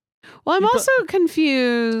 Dude. Well, I'm You put- also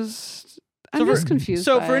confused. I'm just confused.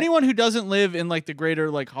 So by for it. anyone who doesn't live in like the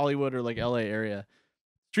greater like Hollywood or like LA area,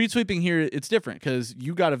 street sweeping here, it's different because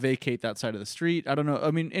you got to vacate that side of the street. I don't know.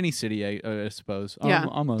 I mean, any city, I suppose. Yeah.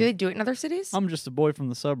 Do they do it in other cities? I'm just a boy from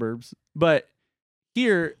the suburbs. But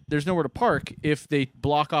here, there's nowhere to park if they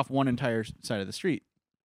block off one entire side of the street.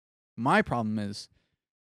 My problem is,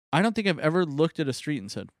 I don't think I've ever looked at a street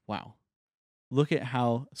and said, wow, look at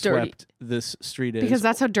how Dirty. swept this street is. because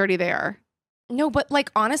that's how dirty they are. No, but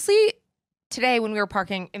like honestly, today when we were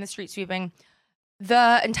parking in the street sweeping,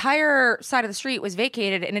 the entire side of the street was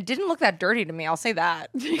vacated, and it didn't look that dirty to me. I'll say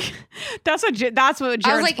that. That's what Jared's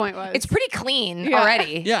I was like, point was. it's pretty clean Yeah.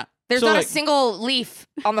 already. Yeah. There's So, not like, a single leaf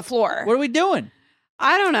on the floor. what are we doing?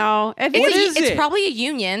 I don't know. I think What is It's it? probably a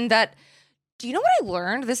union that. Do you know what I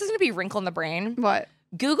learned? This is going to be a wrinkle in the brain. what?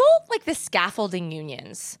 Google like the scaffolding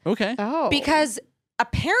unions. Okay. Oh, Because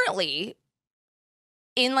apparently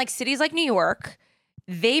in like cities like New York,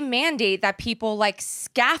 they mandate that people like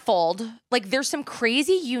scaffold. Like there's some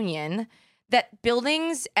crazy union that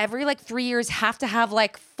buildings every like 3 years have to have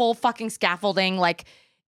like full fucking scaffolding. Like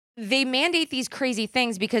they mandate these crazy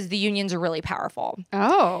things because the unions are really powerful.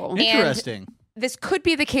 oh, Interesting. This could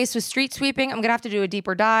be the case with street sweeping. I'm going to have to do a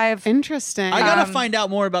deeper dive. interesting. I gotta find out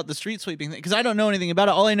more about the street sweeping thing because I don't know anything about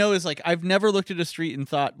it. All I know is like I've never looked at a street and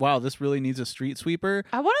thought, "Wow, this really needs a street sweeper."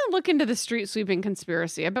 I want to look into the street sweeping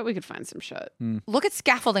conspiracy. I bet we could find some shit. Look at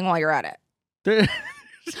scaffolding while you're at it. There-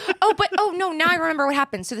 Oh no, now I remember what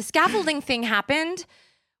happened. So the scaffolding thing happened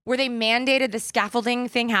where they mandated the scaffolding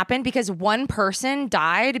thing happened because one person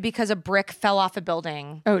died because a brick fell off a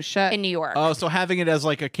building Oh shit. in New York. oh, so having it as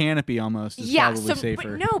like a canopy almost is probably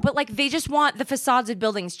safer. But like they just want the facades of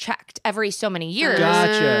buildings checked every so many years.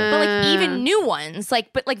 Gotcha. But like even new ones,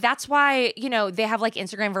 but that's why, they have like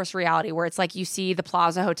Instagram versus reality where it's like you see the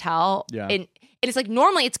Plaza Hotel Yeah. and it's like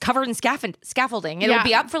normally it's covered in scaffolding. It'll Yeah.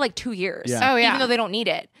 be up for like 2 years. Yeah. Oh, yeah. Even though they don't need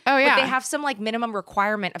it. Oh, yeah. But they have some like minimum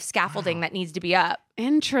requirement of scaffolding that needs to be up.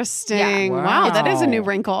 Interesting. Yeah. Wow, that is a new Wow.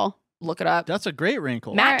 wrinkle. Look it up. That's a great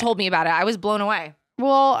wrinkle. Matt told me about it. I was blown away.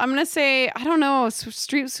 Well, I'm gonna say I don't know.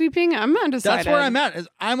 Street sweeping. I'm undecided. That's where I'm at.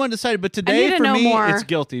 I'm undecided, but need today to for know me more. it's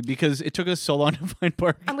guilty because it took us so long to find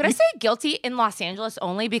parking. I'm gonna say guilty in Los Angeles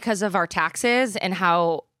only because of our taxes and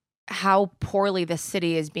how poorly this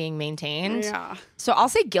city is being maintained. Yeah. So I'll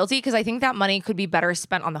say guilty because I think that money could be better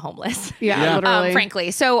spent on the homeless. Yeah. Yeah. Literally.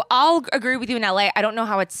 Frankly. So I'll agree with you in LA. I don't know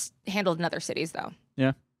how it's handled in other cities though.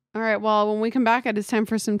 Yeah. All right. Well, when we come back, it is time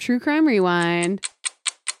for some true crime rewind.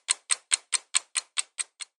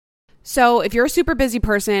 So, if you're a super busy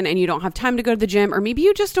person and you don't have time to go to the gym, or maybe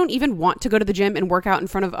you just don't even want to go to the gym and work out in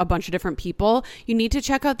front of a bunch of different people, you need to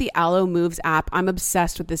check out the Alo Moves app. I'm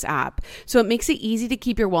obsessed with this app. So, it makes it easy to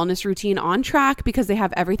keep your wellness routine on track because they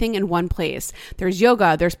have everything in one place. There's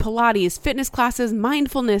yoga, there's Pilates, fitness classes,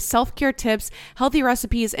 mindfulness, self-care tips, healthy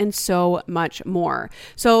recipes, and so much more.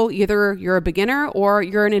 So, either you're a beginner or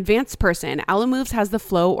you're an advanced person, Alo Moves has the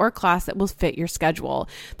flow or class that will fit your schedule.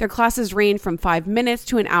 Their classes range from 5 minutes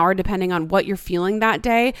to an hour, depending on what you're feeling that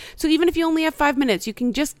day. So even if you only have 5 minutes, you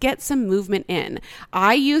can just get some movement in.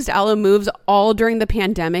 I used Alo Moves all during the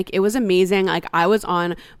pandemic. It was amazing. Like I was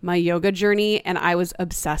on my yoga journey and I was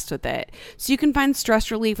obsessed with it. So you can find stress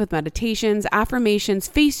relief with meditations, affirmations,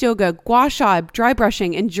 face yoga, gua sha, dry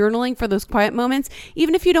brushing, and journaling for those quiet moments,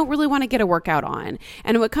 even if you don't really want to get a workout on.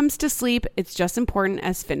 And when it comes to sleep, it's just important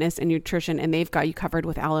as fitness and nutrition, and they've got you covered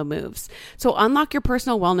with Alo Moves. So unlock your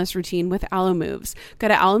personal wellness routine with Alo Moves. Go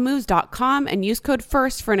to alomoves.com and use code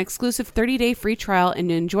FIRST for an exclusive 30-day free trial and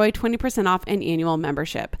enjoy 20% off an annual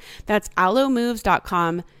membership. That's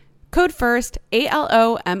alomoves.com, code FIRST,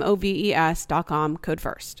 ALOMOVES.com, code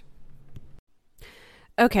FIRST.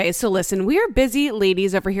 Okay, so listen, we are busy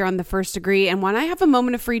ladies over here on The First Degree, and when I have a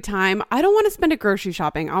moment of free time, I don't want to spend it grocery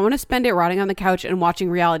shopping. I want to spend it rotting on the couch and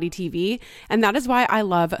watching reality TV, and that is why I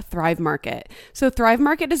love Thrive Market. So Thrive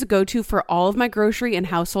Market is a go-to for all of my grocery and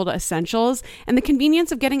household essentials, and the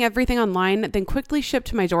convenience of getting everything online, then quickly shipped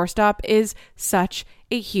to my doorstep is such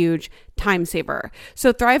a huge time saver.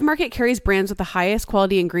 So Thrive Market carries brands with the highest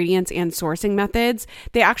quality ingredients and sourcing methods.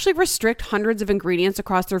 They actually restrict hundreds of ingredients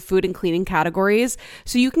across their food and cleaning categories.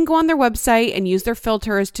 So you can go on their website and use their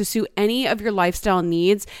filters to suit any of your lifestyle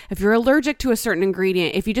needs. If you're allergic to a certain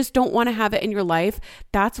ingredient, if you just don't want to have it in your life,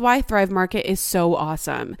 that's why Thrive Market is so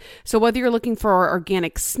awesome. So whether you're looking for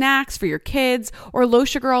organic snacks for your kids or low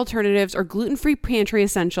sugar alternatives or gluten-free pantry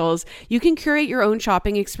essentials, you can curate your own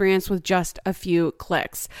shopping experience with just a few clicks.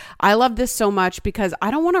 Licks. I love this so much because I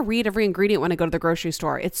don't want to read every ingredient when I go to the grocery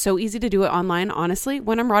store. It's so easy to do it online, honestly,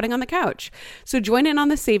 when I'm rotting on the couch. So join in on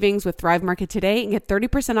the savings with Thrive Market today and get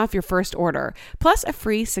 30% off your first order, plus a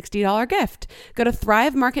free $60 gift. Go to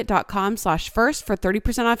thrivemarket.com/first for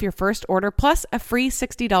 30% off your first order, plus a free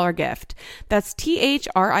 $60 gift. That's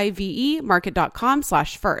THRIVE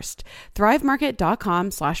market.com/first.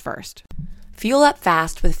 thrivemarket.com/first. Fuel up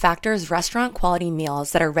fast with Factor's restaurant quality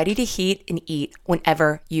meals that are ready to heat and eat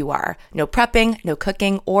whenever you are. No prepping, no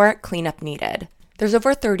cooking, or cleanup needed. There's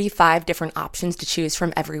over 35 different options to choose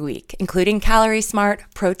from every week, including Calorie Smart,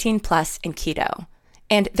 Protein Plus, and Keto.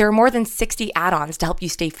 And there are more than 60 add-ons to help you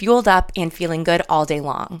stay fueled up and feeling good all day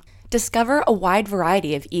long. Discover a wide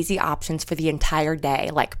variety of easy options for the entire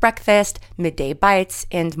day, like breakfast, midday bites,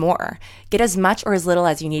 and more. Get as much or as little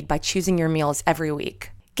as you need by choosing your meals every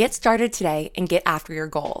week. Get started today and get after your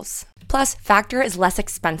goals. Plus, Factor is less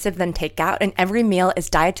expensive than takeout, and every meal is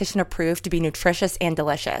dietitian approved to be nutritious and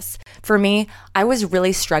delicious. For me, I was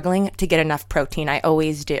really struggling to get enough protein. I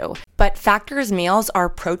always do. But Factor's meals are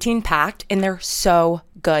protein packed and they're so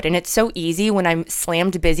good. And it's so easy when I'm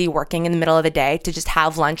slammed busy working in the middle of the day to just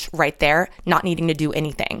have lunch right there, not needing to do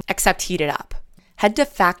anything except heat it up. Head to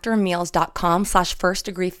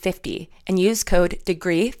factormeals.com/firstdegree50 and use code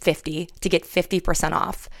degree50 to get 50%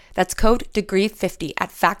 off. That's code degree50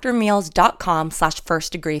 at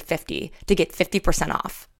factormeals.com/firstdegree50 to get 50%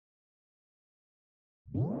 off.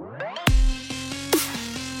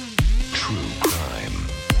 True crime.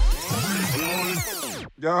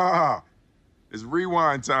 Yeah, it's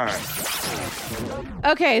rewind time.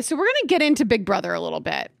 Okay, so we're going to get into Big Brother a little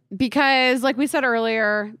bit because, like we said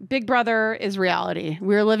earlier, Big Brother is reality.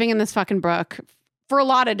 We're living in this fucking book for a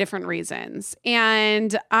lot of different reasons.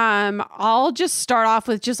 And I'll just start off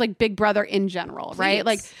with just like Big Brother in general, right?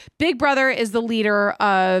 Like Big Brother is the leader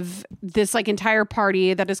of this like entire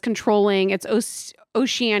party that is controlling its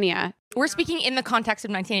Oceania. We're speaking in the context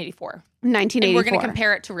of 1984. 1984. And we're going to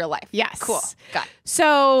compare it to real life. Yes. Cool. Got it.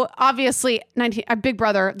 So obviously, Big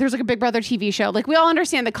Brother, there's like a Big Brother TV show. Like we all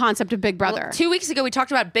understand the concept of Big Brother. Well, 2 weeks ago, we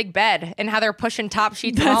talked about Big Bed and how they're pushing top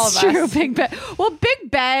sheets on all of us. That's true, Big Bed. Well,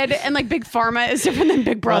 Big Bed and like Big Pharma is different than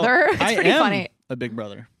Big Brother. Well, it's pretty funny. A big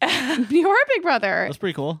brother. You're a big brother. That's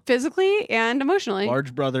pretty cool. Physically and emotionally.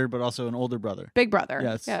 Large brother, but also an older brother. Big brother.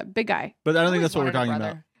 Yes. Yeah, big guy. But I don't think that's what we're talking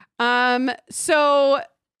about. So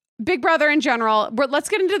Big Brother in general, let's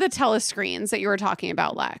get into the telescreens that you were talking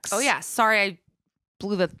about, Lex. Oh, yeah. Sorry, I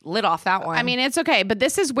blew the lid off that one. I mean, it's okay. But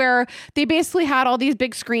this is where they basically had all these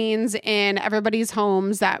big screens in everybody's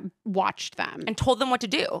homes that watched them. And told them what to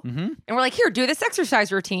do. Mm-hmm. And we're like, here, do this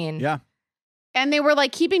exercise routine. Yeah. And they were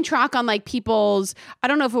like keeping track on like people's, I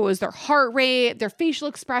don't know if it was their heart rate, their facial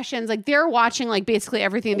expressions. Like they're watching like basically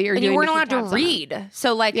everything that you're doing. And you weren't allowed to read.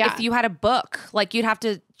 So like if you had a book, like you'd have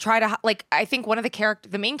to try to, like, I think one of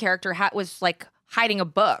the main character was like hiding a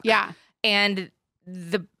book. Yeah. And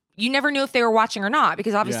you never knew if they were watching or not,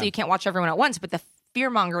 because obviously you can't watch everyone at once, but the fear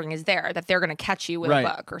mongering is there that they're going to catch you with a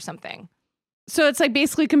book or something. So it's like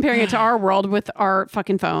basically comparing it to our world with our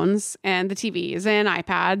fucking phones and the TVs and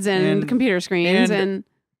iPads and computer screens and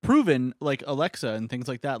proven like Alexa and things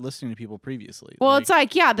like that, listening to people previously. Well, it's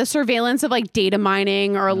like, the surveillance of like data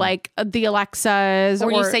mining or like the Alexas. Or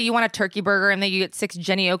you say you want a turkey burger and then you get 6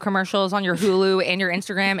 Jenny-O commercials on your Hulu and your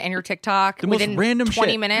Instagram and your TikTok within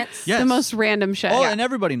 20 minutes. Yes. The most random shit. Oh, and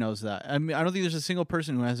everybody knows that. I mean, I don't think there's a single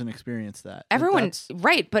person who hasn't experienced that. Everyone's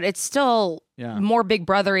right, but it's still more Big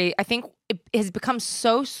Brother-y. I think it has become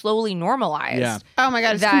so slowly normalized. Yeah. Oh my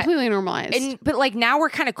God, it's completely normalized. But like now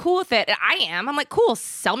we're kind of cool with it. I'm like, cool,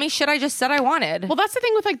 sell me shit I just said I wanted. Well, that's the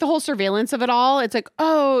thing with like the whole surveillance of it all. It's like,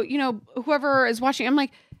 oh, whoever is watching. I'm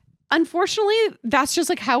like, unfortunately, that's just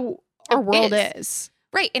like how our world is.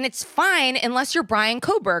 Right. And it's fine unless you're Brian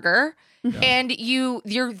Koberger. And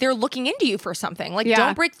they're looking into you for something. Like,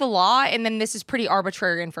 don't break the law, and then this is pretty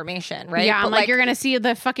arbitrary information, right? Yeah, but like you're gonna see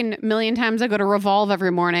the fucking million times I go to Revolve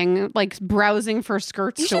every morning, like browsing for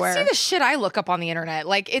skirts to wear. You should see the shit I look up on the internet.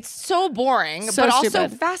 Like, it's so boring, So but stupid.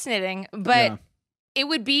 also fascinating. But it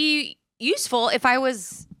would be useful if I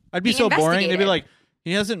was. I'd be so boring. They'd be like,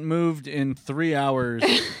 he hasn't moved in 3 hours.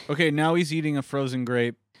 Okay, now he's eating a frozen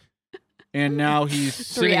grape, and now he's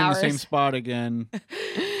sitting in the same spot again.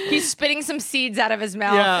 He's spitting some seeds out of his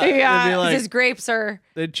mouth. Yeah. Like, his grapes are.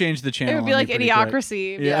 They'd change the channel. It would be like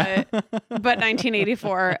Idiocracy, but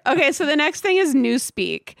 1984. Okay, so the next thing is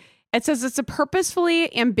Newspeak. It says it's a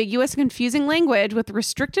purposefully ambiguous, confusing language with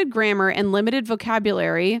restricted grammar and limited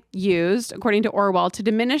vocabulary used, according to Orwell, to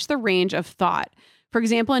diminish the range of thought. For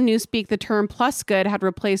example, in Newspeak, the term plus good had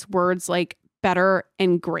replaced words like better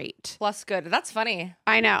and great. Plus good. That's funny.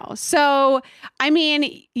 I know. So, I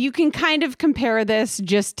mean, you can kind of compare this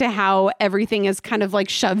just to how everything is kind of like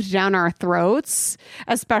shoved down our throats,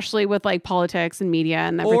 especially with like politics and media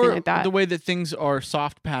and everything or like that. the way that things are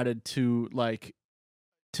soft padded to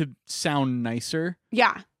sound nicer.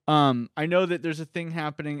 Yeah. I know that there's a thing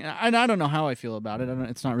happening, and I don't know how I feel about it.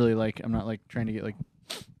 It's not really like I'm not like trying to get like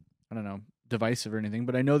I don't know divisive or anything,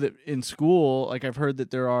 but I know that in school, like I've heard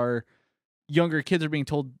that there are younger kids are being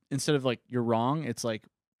told instead of like you're wrong, it's like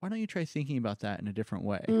why don't you try thinking about that in a different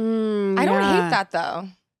way? I don't hate that though.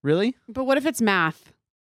 Really? But what if it's math?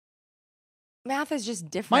 Math is just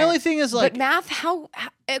different. My only thing is like but math,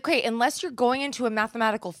 okay, unless you're going into a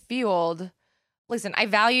mathematical field. Listen, I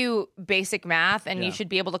value basic math, and you should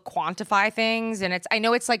be able to quantify things. And I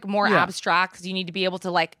know it's like more abstract because you need to be able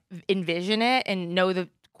to like envision it and know the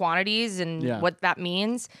quantities and what that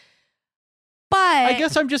means. But I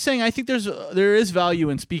guess I'm just saying I think there is value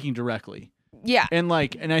in speaking directly. Yeah. And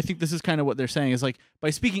I think this is kind of what they're saying is like by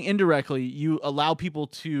speaking indirectly, you allow people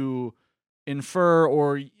to infer,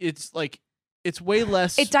 or it's way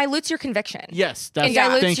less. It dilutes your conviction. Yes, it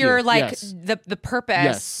dilutes your the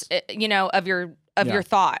purpose, of your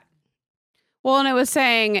thought. Well, and it was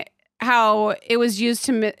saying how it was used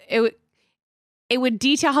to it would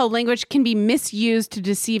detail how language can be misused to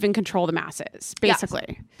deceive and control the masses,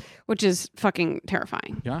 basically, which is fucking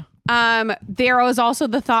terrifying. Yeah. There was also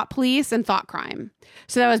the thought police and thought crime.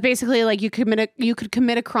 So that was basically like you could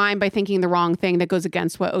commit a crime by thinking the wrong thing that goes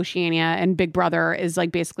against what Oceania and Big Brother is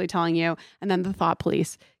like basically telling you, and then the thought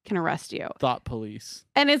police can arrest you. Thought police.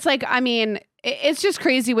 And it's like, I mean, it's just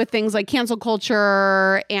crazy with things like cancel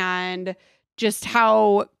culture and just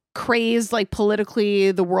how crazed like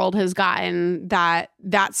politically the world has gotten that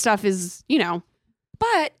stuff is,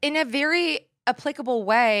 But in a very applicable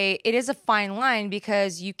way, it is a fine line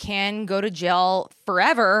because you can go to jail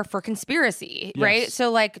forever for conspiracy, right?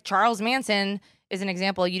 So like Charles Manson is an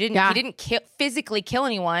example. He didn't physically kill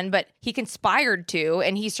anyone, but he conspired to,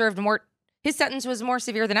 and he served more. His sentence was more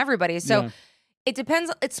severe than everybody's. So it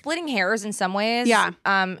depends. It's splitting hairs in some ways. Yeah.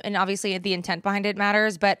 And obviously the intent behind it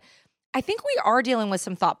matters, but I think we are dealing with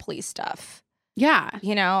some thought police stuff. Yeah.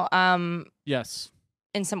 Yes.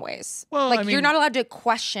 In some ways. Well, like I mean, you're not allowed to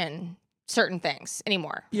question certain things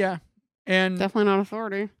anymore. Yeah. And definitely not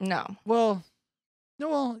authority. No. Well,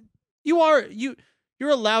 you're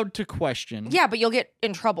allowed to question. Yeah, but you'll get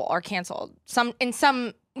in trouble or canceled. I'm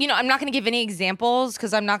not going to give any examples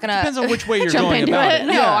because I'm not going to. Depends on which way you're going about it.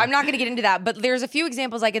 No, I'm not going to get into that. But there's a few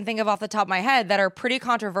examples I can think of off the top of my head that are pretty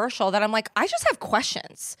controversial that I'm like, I just have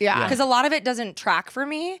questions. Yeah. Because a lot of it doesn't track for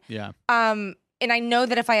me. Yeah. And I know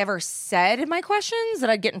that if I ever said my questions that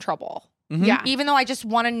I'd get in trouble. Mm-hmm. Yeah. Even though I just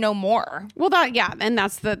want to know more. Well, and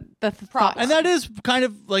that's the problem. And that is kind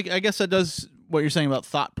of like, I guess that does what you're saying about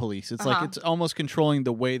thought police. It's like it's almost controlling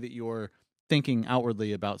the way that you're thinking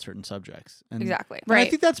outwardly about certain subjects. And, exactly. And I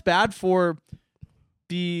think that's bad for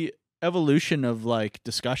the evolution of like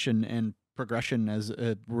discussion and progression as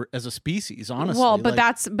a species, honestly. Well, but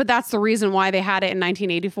that's the reason why they had it in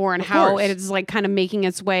 1984 and how it is like kind of making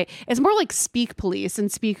its way. It's more like speak police and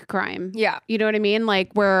speak crime. Yeah. You know what I mean?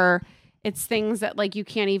 Like where it's things that like you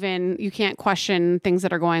can't question things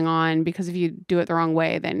that are going on because if you do it the wrong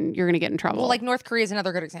way, then you're going to get in trouble. Well, like North Korea is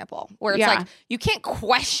another good example where it's like you can't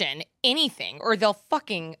question anything or they'll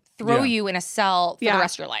fucking throw you in a cell for the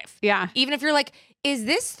rest of your life. Yeah. Even if you're like, is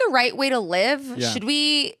this the right way to live? Yeah. Should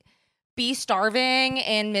we be starving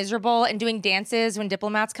and miserable and doing dances when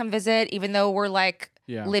diplomats come visit, even though we're like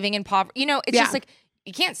living in poverty? It's just like,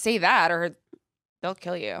 you can't say that or they'll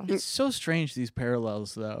kill you. It's so strange, these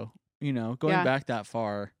parallels, though. Going back that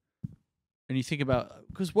far, and you think about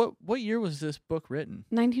because what year was this book written?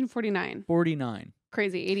 1949. 49.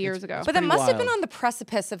 Crazy, 80 years ago. But that must have been on the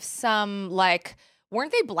precipice of some like,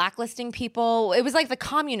 weren't they blacklisting people? It was like the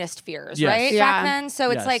communist fears, right? Back then. So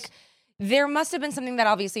it's like there must have been something that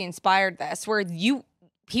obviously inspired this, where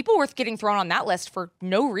people were getting thrown on that list for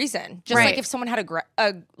no reason, just like if someone had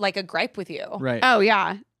a gripe with you, right? Oh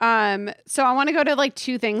yeah. So I want to go to like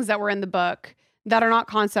two things that were in the book that are not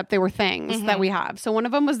concept, they were things that we have. So one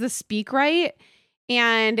of them was the Speak Right,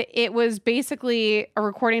 and it was basically a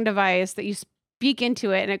recording device that you speak into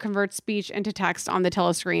it and it converts speech into text on the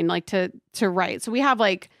telescreen, like to write. So we have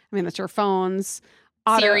that's your phones,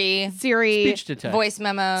 Siri, speech to text, voice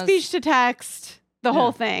memos, speech to text. the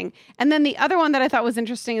whole thing. And then the other one that I thought was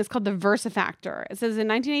interesting is called the VersaFactor. It says in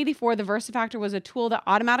 1984, the VersaFactor was a tool that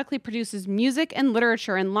automatically produces music and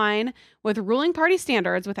literature in line with ruling party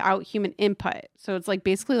standards without human input. So it's like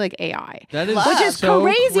basically like AI. That is which is so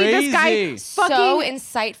crazy. This guy fucking so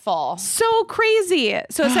insightful. So crazy.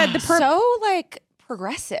 So it said so like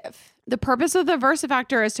progressive. The purpose of the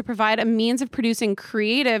VersaFactor is to provide a means of producing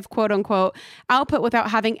creative, quote unquote, output without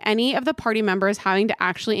having any of the party members having to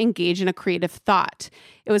actually engage in a creative thought.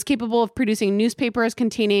 It was capable of producing newspapers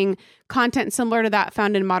containing content similar to that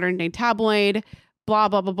found in modern day tabloid, blah,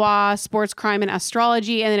 blah, blah, blah, sports, crime, and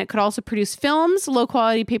astrology. And then it could also produce films, low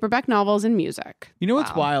quality paperback novels, and music. You know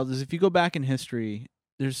what's wild is if you go back in history,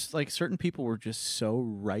 there's like certain people were just so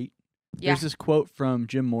right. Yeah. There's this quote from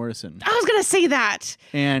Jim Morrison. I was going to say that.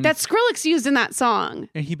 And that Skrillex used in that song.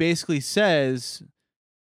 And he basically says,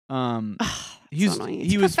 he was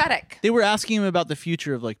pathetic. They were asking him about the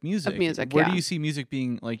future of like music. Where yeah. do you see music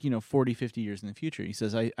being like, 40, 50 years in the future? He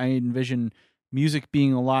says, I envision music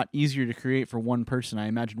being a lot easier to create for one person. I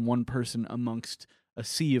imagine one person amongst a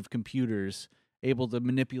sea of computers able to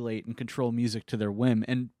manipulate and control music to their whim.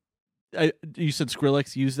 And you said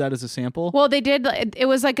Skrillex used that as a sample? Well, they did. It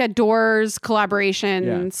was like a Doors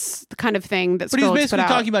collaborations kind of thing that Skrillex But he's basically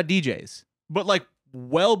put out. talking about DJs. But like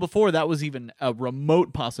well before that was even a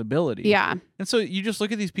remote possibility. Yeah. And so you just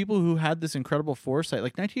look at these people who had this incredible foresight.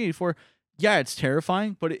 Like 1984, yeah, it's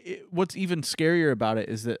terrifying. But what's even scarier about it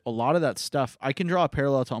is that a lot of that stuff, I can draw a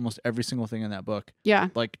parallel to almost every single thing in that book. Yeah.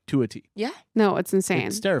 Like to a T. Yeah. No, it's insane.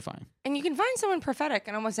 It's terrifying. And you can find someone prophetic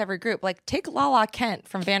in almost every group. Like take Lala Kent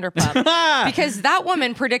from Vanderpump. Because that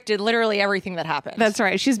woman predicted literally everything that happened. That's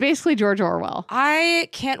right. She's basically George Orwell. I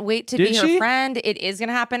can't wait to be her friend. It is going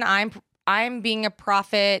to happen. I'm being a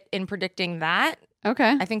prophet in predicting that.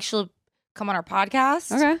 Okay. I think she'll come on our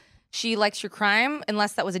podcast. Okay. She likes true crime,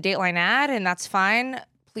 unless that was a Dateline ad, and that's fine.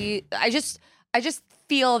 Please, I just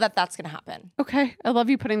feel that that's going to happen. Okay. I love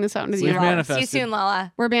you putting this out into the universe. Manifested. See you soon,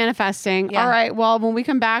 Lala. We're manifesting. Yeah. All right. Well, when we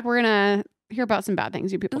come back, we're going to hear about some bad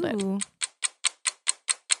things you people did.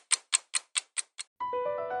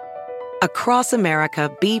 Across America,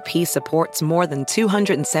 BP supports more than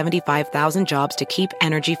 275,000 jobs to keep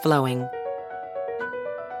energy flowing.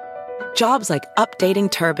 Jobs like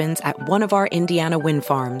updating turbines at one of our Indiana wind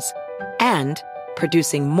farms and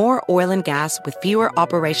producing more oil and gas with fewer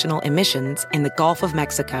operational emissions in the Gulf of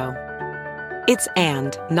Mexico. It's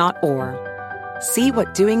and, not or. See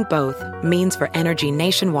what doing both means for energy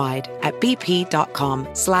nationwide at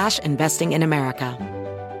bp.com/investing in America.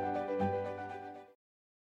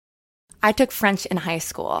 I took French in high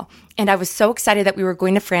school, and I was so excited that we were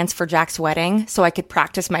going to France for Jack's wedding so I could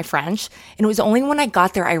practice my French. And it was only when I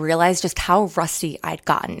got there I realized just how rusty I'd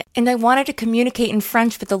gotten. And I wanted to communicate in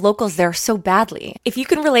French with the locals there so badly. If you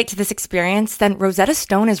can relate to this experience, then Rosetta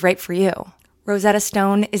Stone is right for you. Rosetta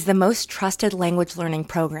Stone is the most trusted language learning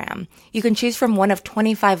program. You can choose from one of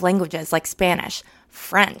 25 languages like Spanish,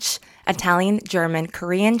 French, Italian, German,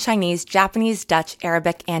 Korean, Chinese, Japanese, Dutch,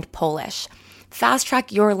 Arabic, and Polish. Fast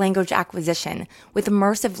track your language acquisition with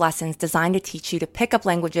immersive lessons designed to teach you to pick up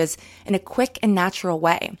languages in a quick and natural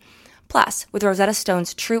way. Plus, with Rosetta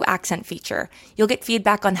Stone's True Accent feature, you'll get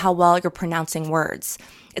feedback on how well you're pronouncing words.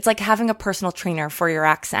 It's like having a personal trainer for your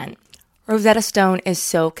accent. Rosetta Stone is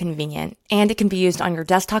so convenient, and it can be used on your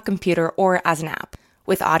desktop computer or as an app,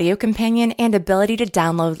 with audio companion and ability to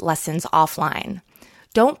download lessons offline.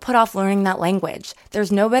 Don't put off learning that language.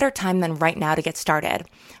 There's no better time than right now to get started.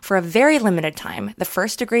 For a very limited time, the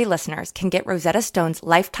First Degree listeners can get Rosetta Stone's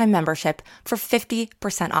lifetime membership for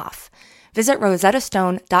 50% off. Visit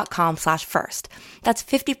rosettastone.com/first. That's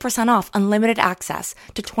 50% off unlimited access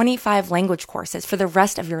to 25 language courses for the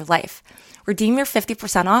rest of your life. Redeem your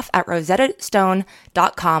 50% off at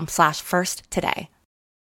rosettastone.com/first today.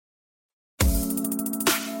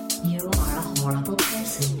 You are a horrible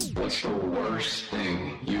person. What's the worst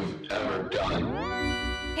thing you've ever done?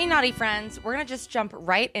 Hey, naughty friends. We're going to just jump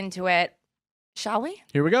right into it. Shall we?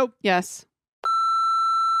 Here we go. Yes.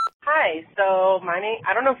 Hi, so my name,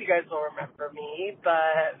 I don't know if you guys will remember me,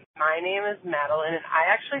 but my name is Madeline, and I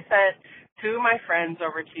actually sent two of my friends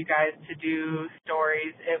over to you guys to do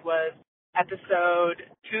stories. It was episode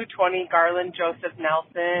 220, Garland Joseph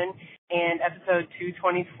Nelson, and episode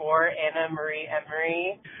 224, Anna Marie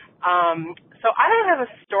Emery. So I don't have a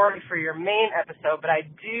story for your main episode, but I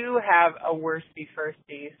do have a worsty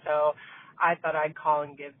firstie, so I thought I'd call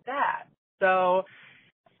and give that. So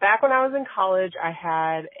back when I was in college, I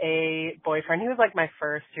had a boyfriend. He was like my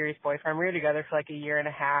first serious boyfriend. We were together for like a year and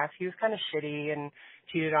a half. He was kind of shitty and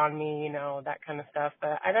cheated on me, you know, that kind of stuff.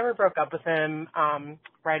 But I never broke up with him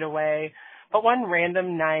right away. But one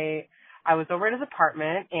random night, I was over at his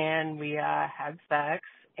apartment and we had sex.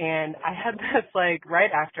 And I had this, like, right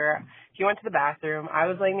after he went to the bathroom, I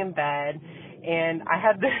was laying in bed, and I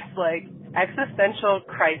had this, like, existential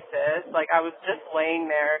crisis. Like, I was just laying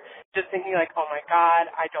there, just thinking, like, oh, my God,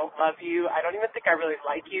 I don't love you. I don't even think I really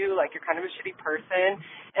like you. Like, you're kind of a shitty person.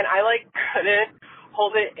 And I, like, couldn't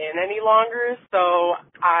hold it in any longer. So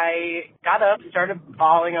I got up, started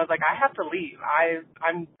bawling. I was like, I have to leave.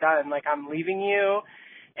 I'm done. Like, I'm leaving you,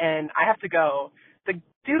 and I have to go. The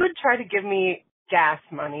dude tried to give me gas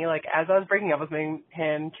money, like, as I was breaking up with him,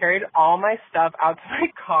 carried all my stuff out to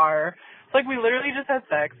my car. It's like we literally just had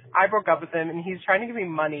sex. I broke up with him, and he's trying to give me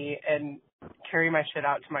money and carry my shit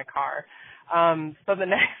out to my car. So the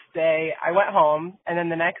next day, I went home, and then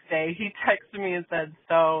the next day, he texted me and said,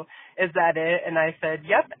 so is that it? And I said,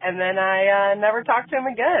 yep, and then I never talked to him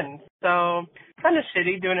again. So kind of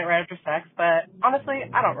shitty doing it right after sex, but honestly,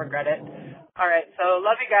 I don't regret it. All right, so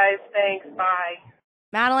love you guys. Thanks. Bye.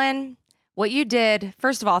 Madeline, what you did,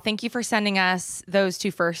 first of all, thank you for sending us those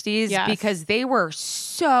two firsties because they were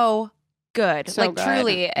so good. So like good.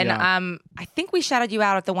 Truly. And I think we shouted you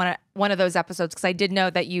out at the one of those episodes because I did know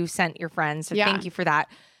that you sent your friends. So thank you for that.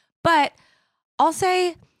 But I'll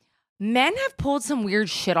say men have pulled some weird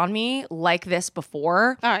shit on me like this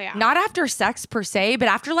before. Oh, yeah. Not after sex per se, but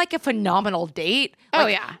after like a phenomenal date.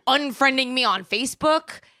 Like unfriending me on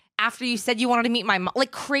Facebook after you said you wanted to meet my mom.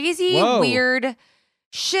 Like crazy, weird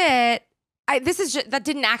shit. That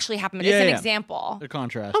didn't actually happen, but it's an example. The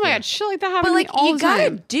contrast. Oh my God, shit like that happened But like all you the gotta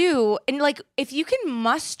time. do, and like if you can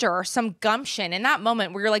muster some gumption in that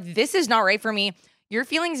moment where you're like, this is not right for me, your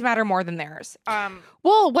feelings matter more than theirs.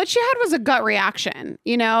 Well, what she had was a gut reaction,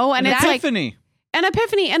 you know? And it's like an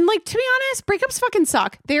epiphany. And like, to be honest, breakups fucking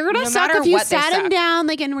suck. They're gonna suck matter if you what, they sat him suck. down,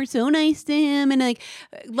 like, and were so nice to him and like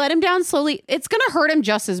let him down slowly. It's gonna hurt him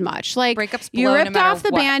just as much. Like, breakups you blow no ripped matter off the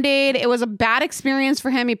what. Band-Aid. It was a bad experience for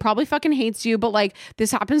him. He probably fucking hates you, but like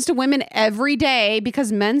this happens to women every day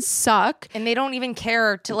because men suck. And they don't even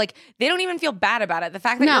care to like, they don't even feel bad about it. The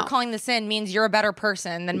fact that you're calling this in means you're a better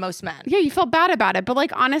person than most men. Yeah, you felt bad about it. But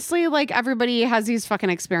like, honestly, like everybody has these fucking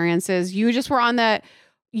experiences. You just were on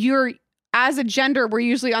as a gender, we're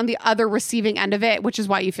usually on the other receiving end of it, which is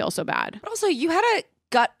why you feel so bad. But also, you had a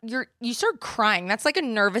gut, you start crying. That's like a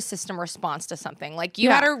nervous system response to something. Like you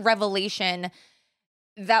had a revelation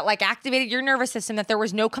that like activated your nervous system that there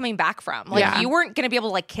was no coming back from. Like you weren't going to be able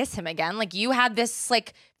to like kiss him again. Like you had this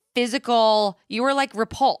like physical, you were like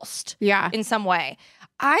repulsed in some way.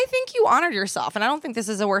 I think you honored yourself, and I don't think this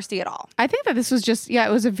is a worsty at all. I think that this was just, it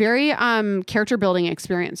was a very character building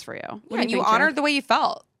experience for you. Yeah, and you honored the way you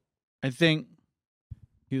felt. I think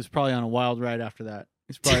he was probably on a wild ride after that.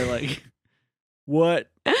 He's probably like, what?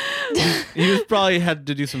 He was probably had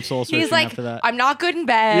to do some soul searching He's like, after that. I'm not good in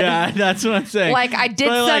bed. Yeah, that's what I'm saying. Like, I did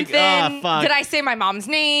Probably something. fuck. Did I say my mom's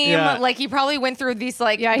name? Yeah. Like, he probably went through these,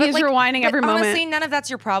 like... Yeah, but, he's like, rewinding every moment. Honestly, none of that's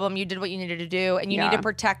your problem. You did what you needed to do, and you need to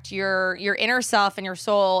protect your inner self and your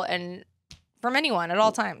soul and from anyone at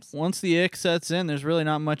all times. Once the ick sets in, there's really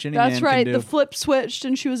not much any man can do. The flip switched,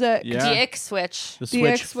 and she was at... Yeah. The ick switch. The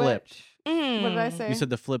switch flipped. What did I say? You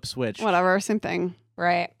said the flip switch. Whatever, same thing.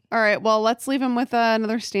 Right. All right, well, let's leave him with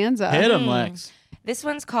another stanza. Hit him, Lex. This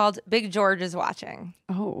one's called Big George is Watching.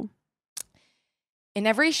 Oh. In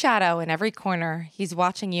every shadow, in every corner, he's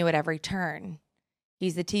watching you at every turn.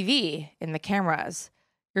 He's the TV in the cameras.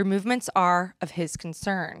 Your movements are of his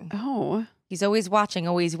concern. Oh. He's always watching,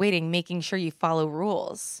 always waiting, making sure you follow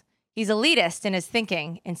rules. He's elitist in his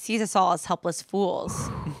thinking and sees us all as helpless fools.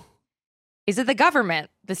 Is it the government,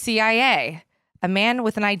 the CIA, a man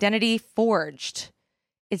with an identity forged?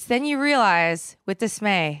 It's then you realize, with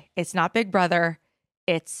dismay, it's not Big Brother,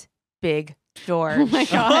 it's Big George. Oh my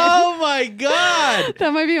God. Oh my God.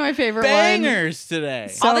 That might be my favorite Bangers today.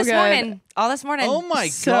 So all this good. morning. All this morning. Oh my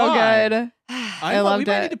So God. good. I loved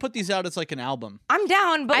we might it. need to put these out as like an album. I'm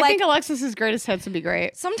down, but I like think Alexis's greatest hits would be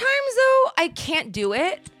great. sometimes though I can't do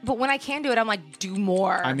it, but when I can do it, I'm like, do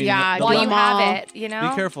more. I mean, Yeah, the while bar- you them have all. it, you know.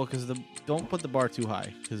 be careful because don't put the bar too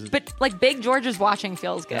high. But like Big George is watching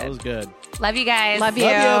feels good. That was good. Love you guys. Love you.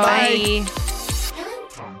 Bye.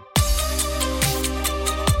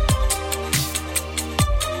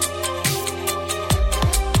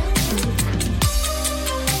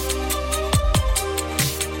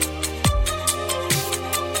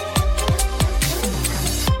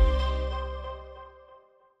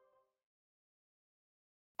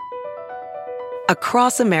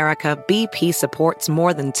 Across America, BP supports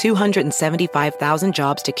more than 275,000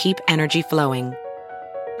 jobs to keep energy flowing.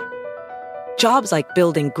 Jobs like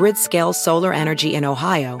building grid-scale solar energy in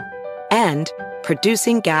Ohio and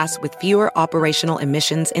producing gas with fewer operational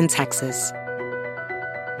emissions in Texas.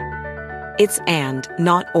 It's and,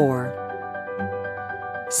 not or.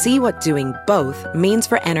 See what doing both means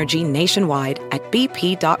for energy nationwide at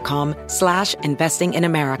bp.com/investing in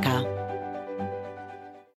America.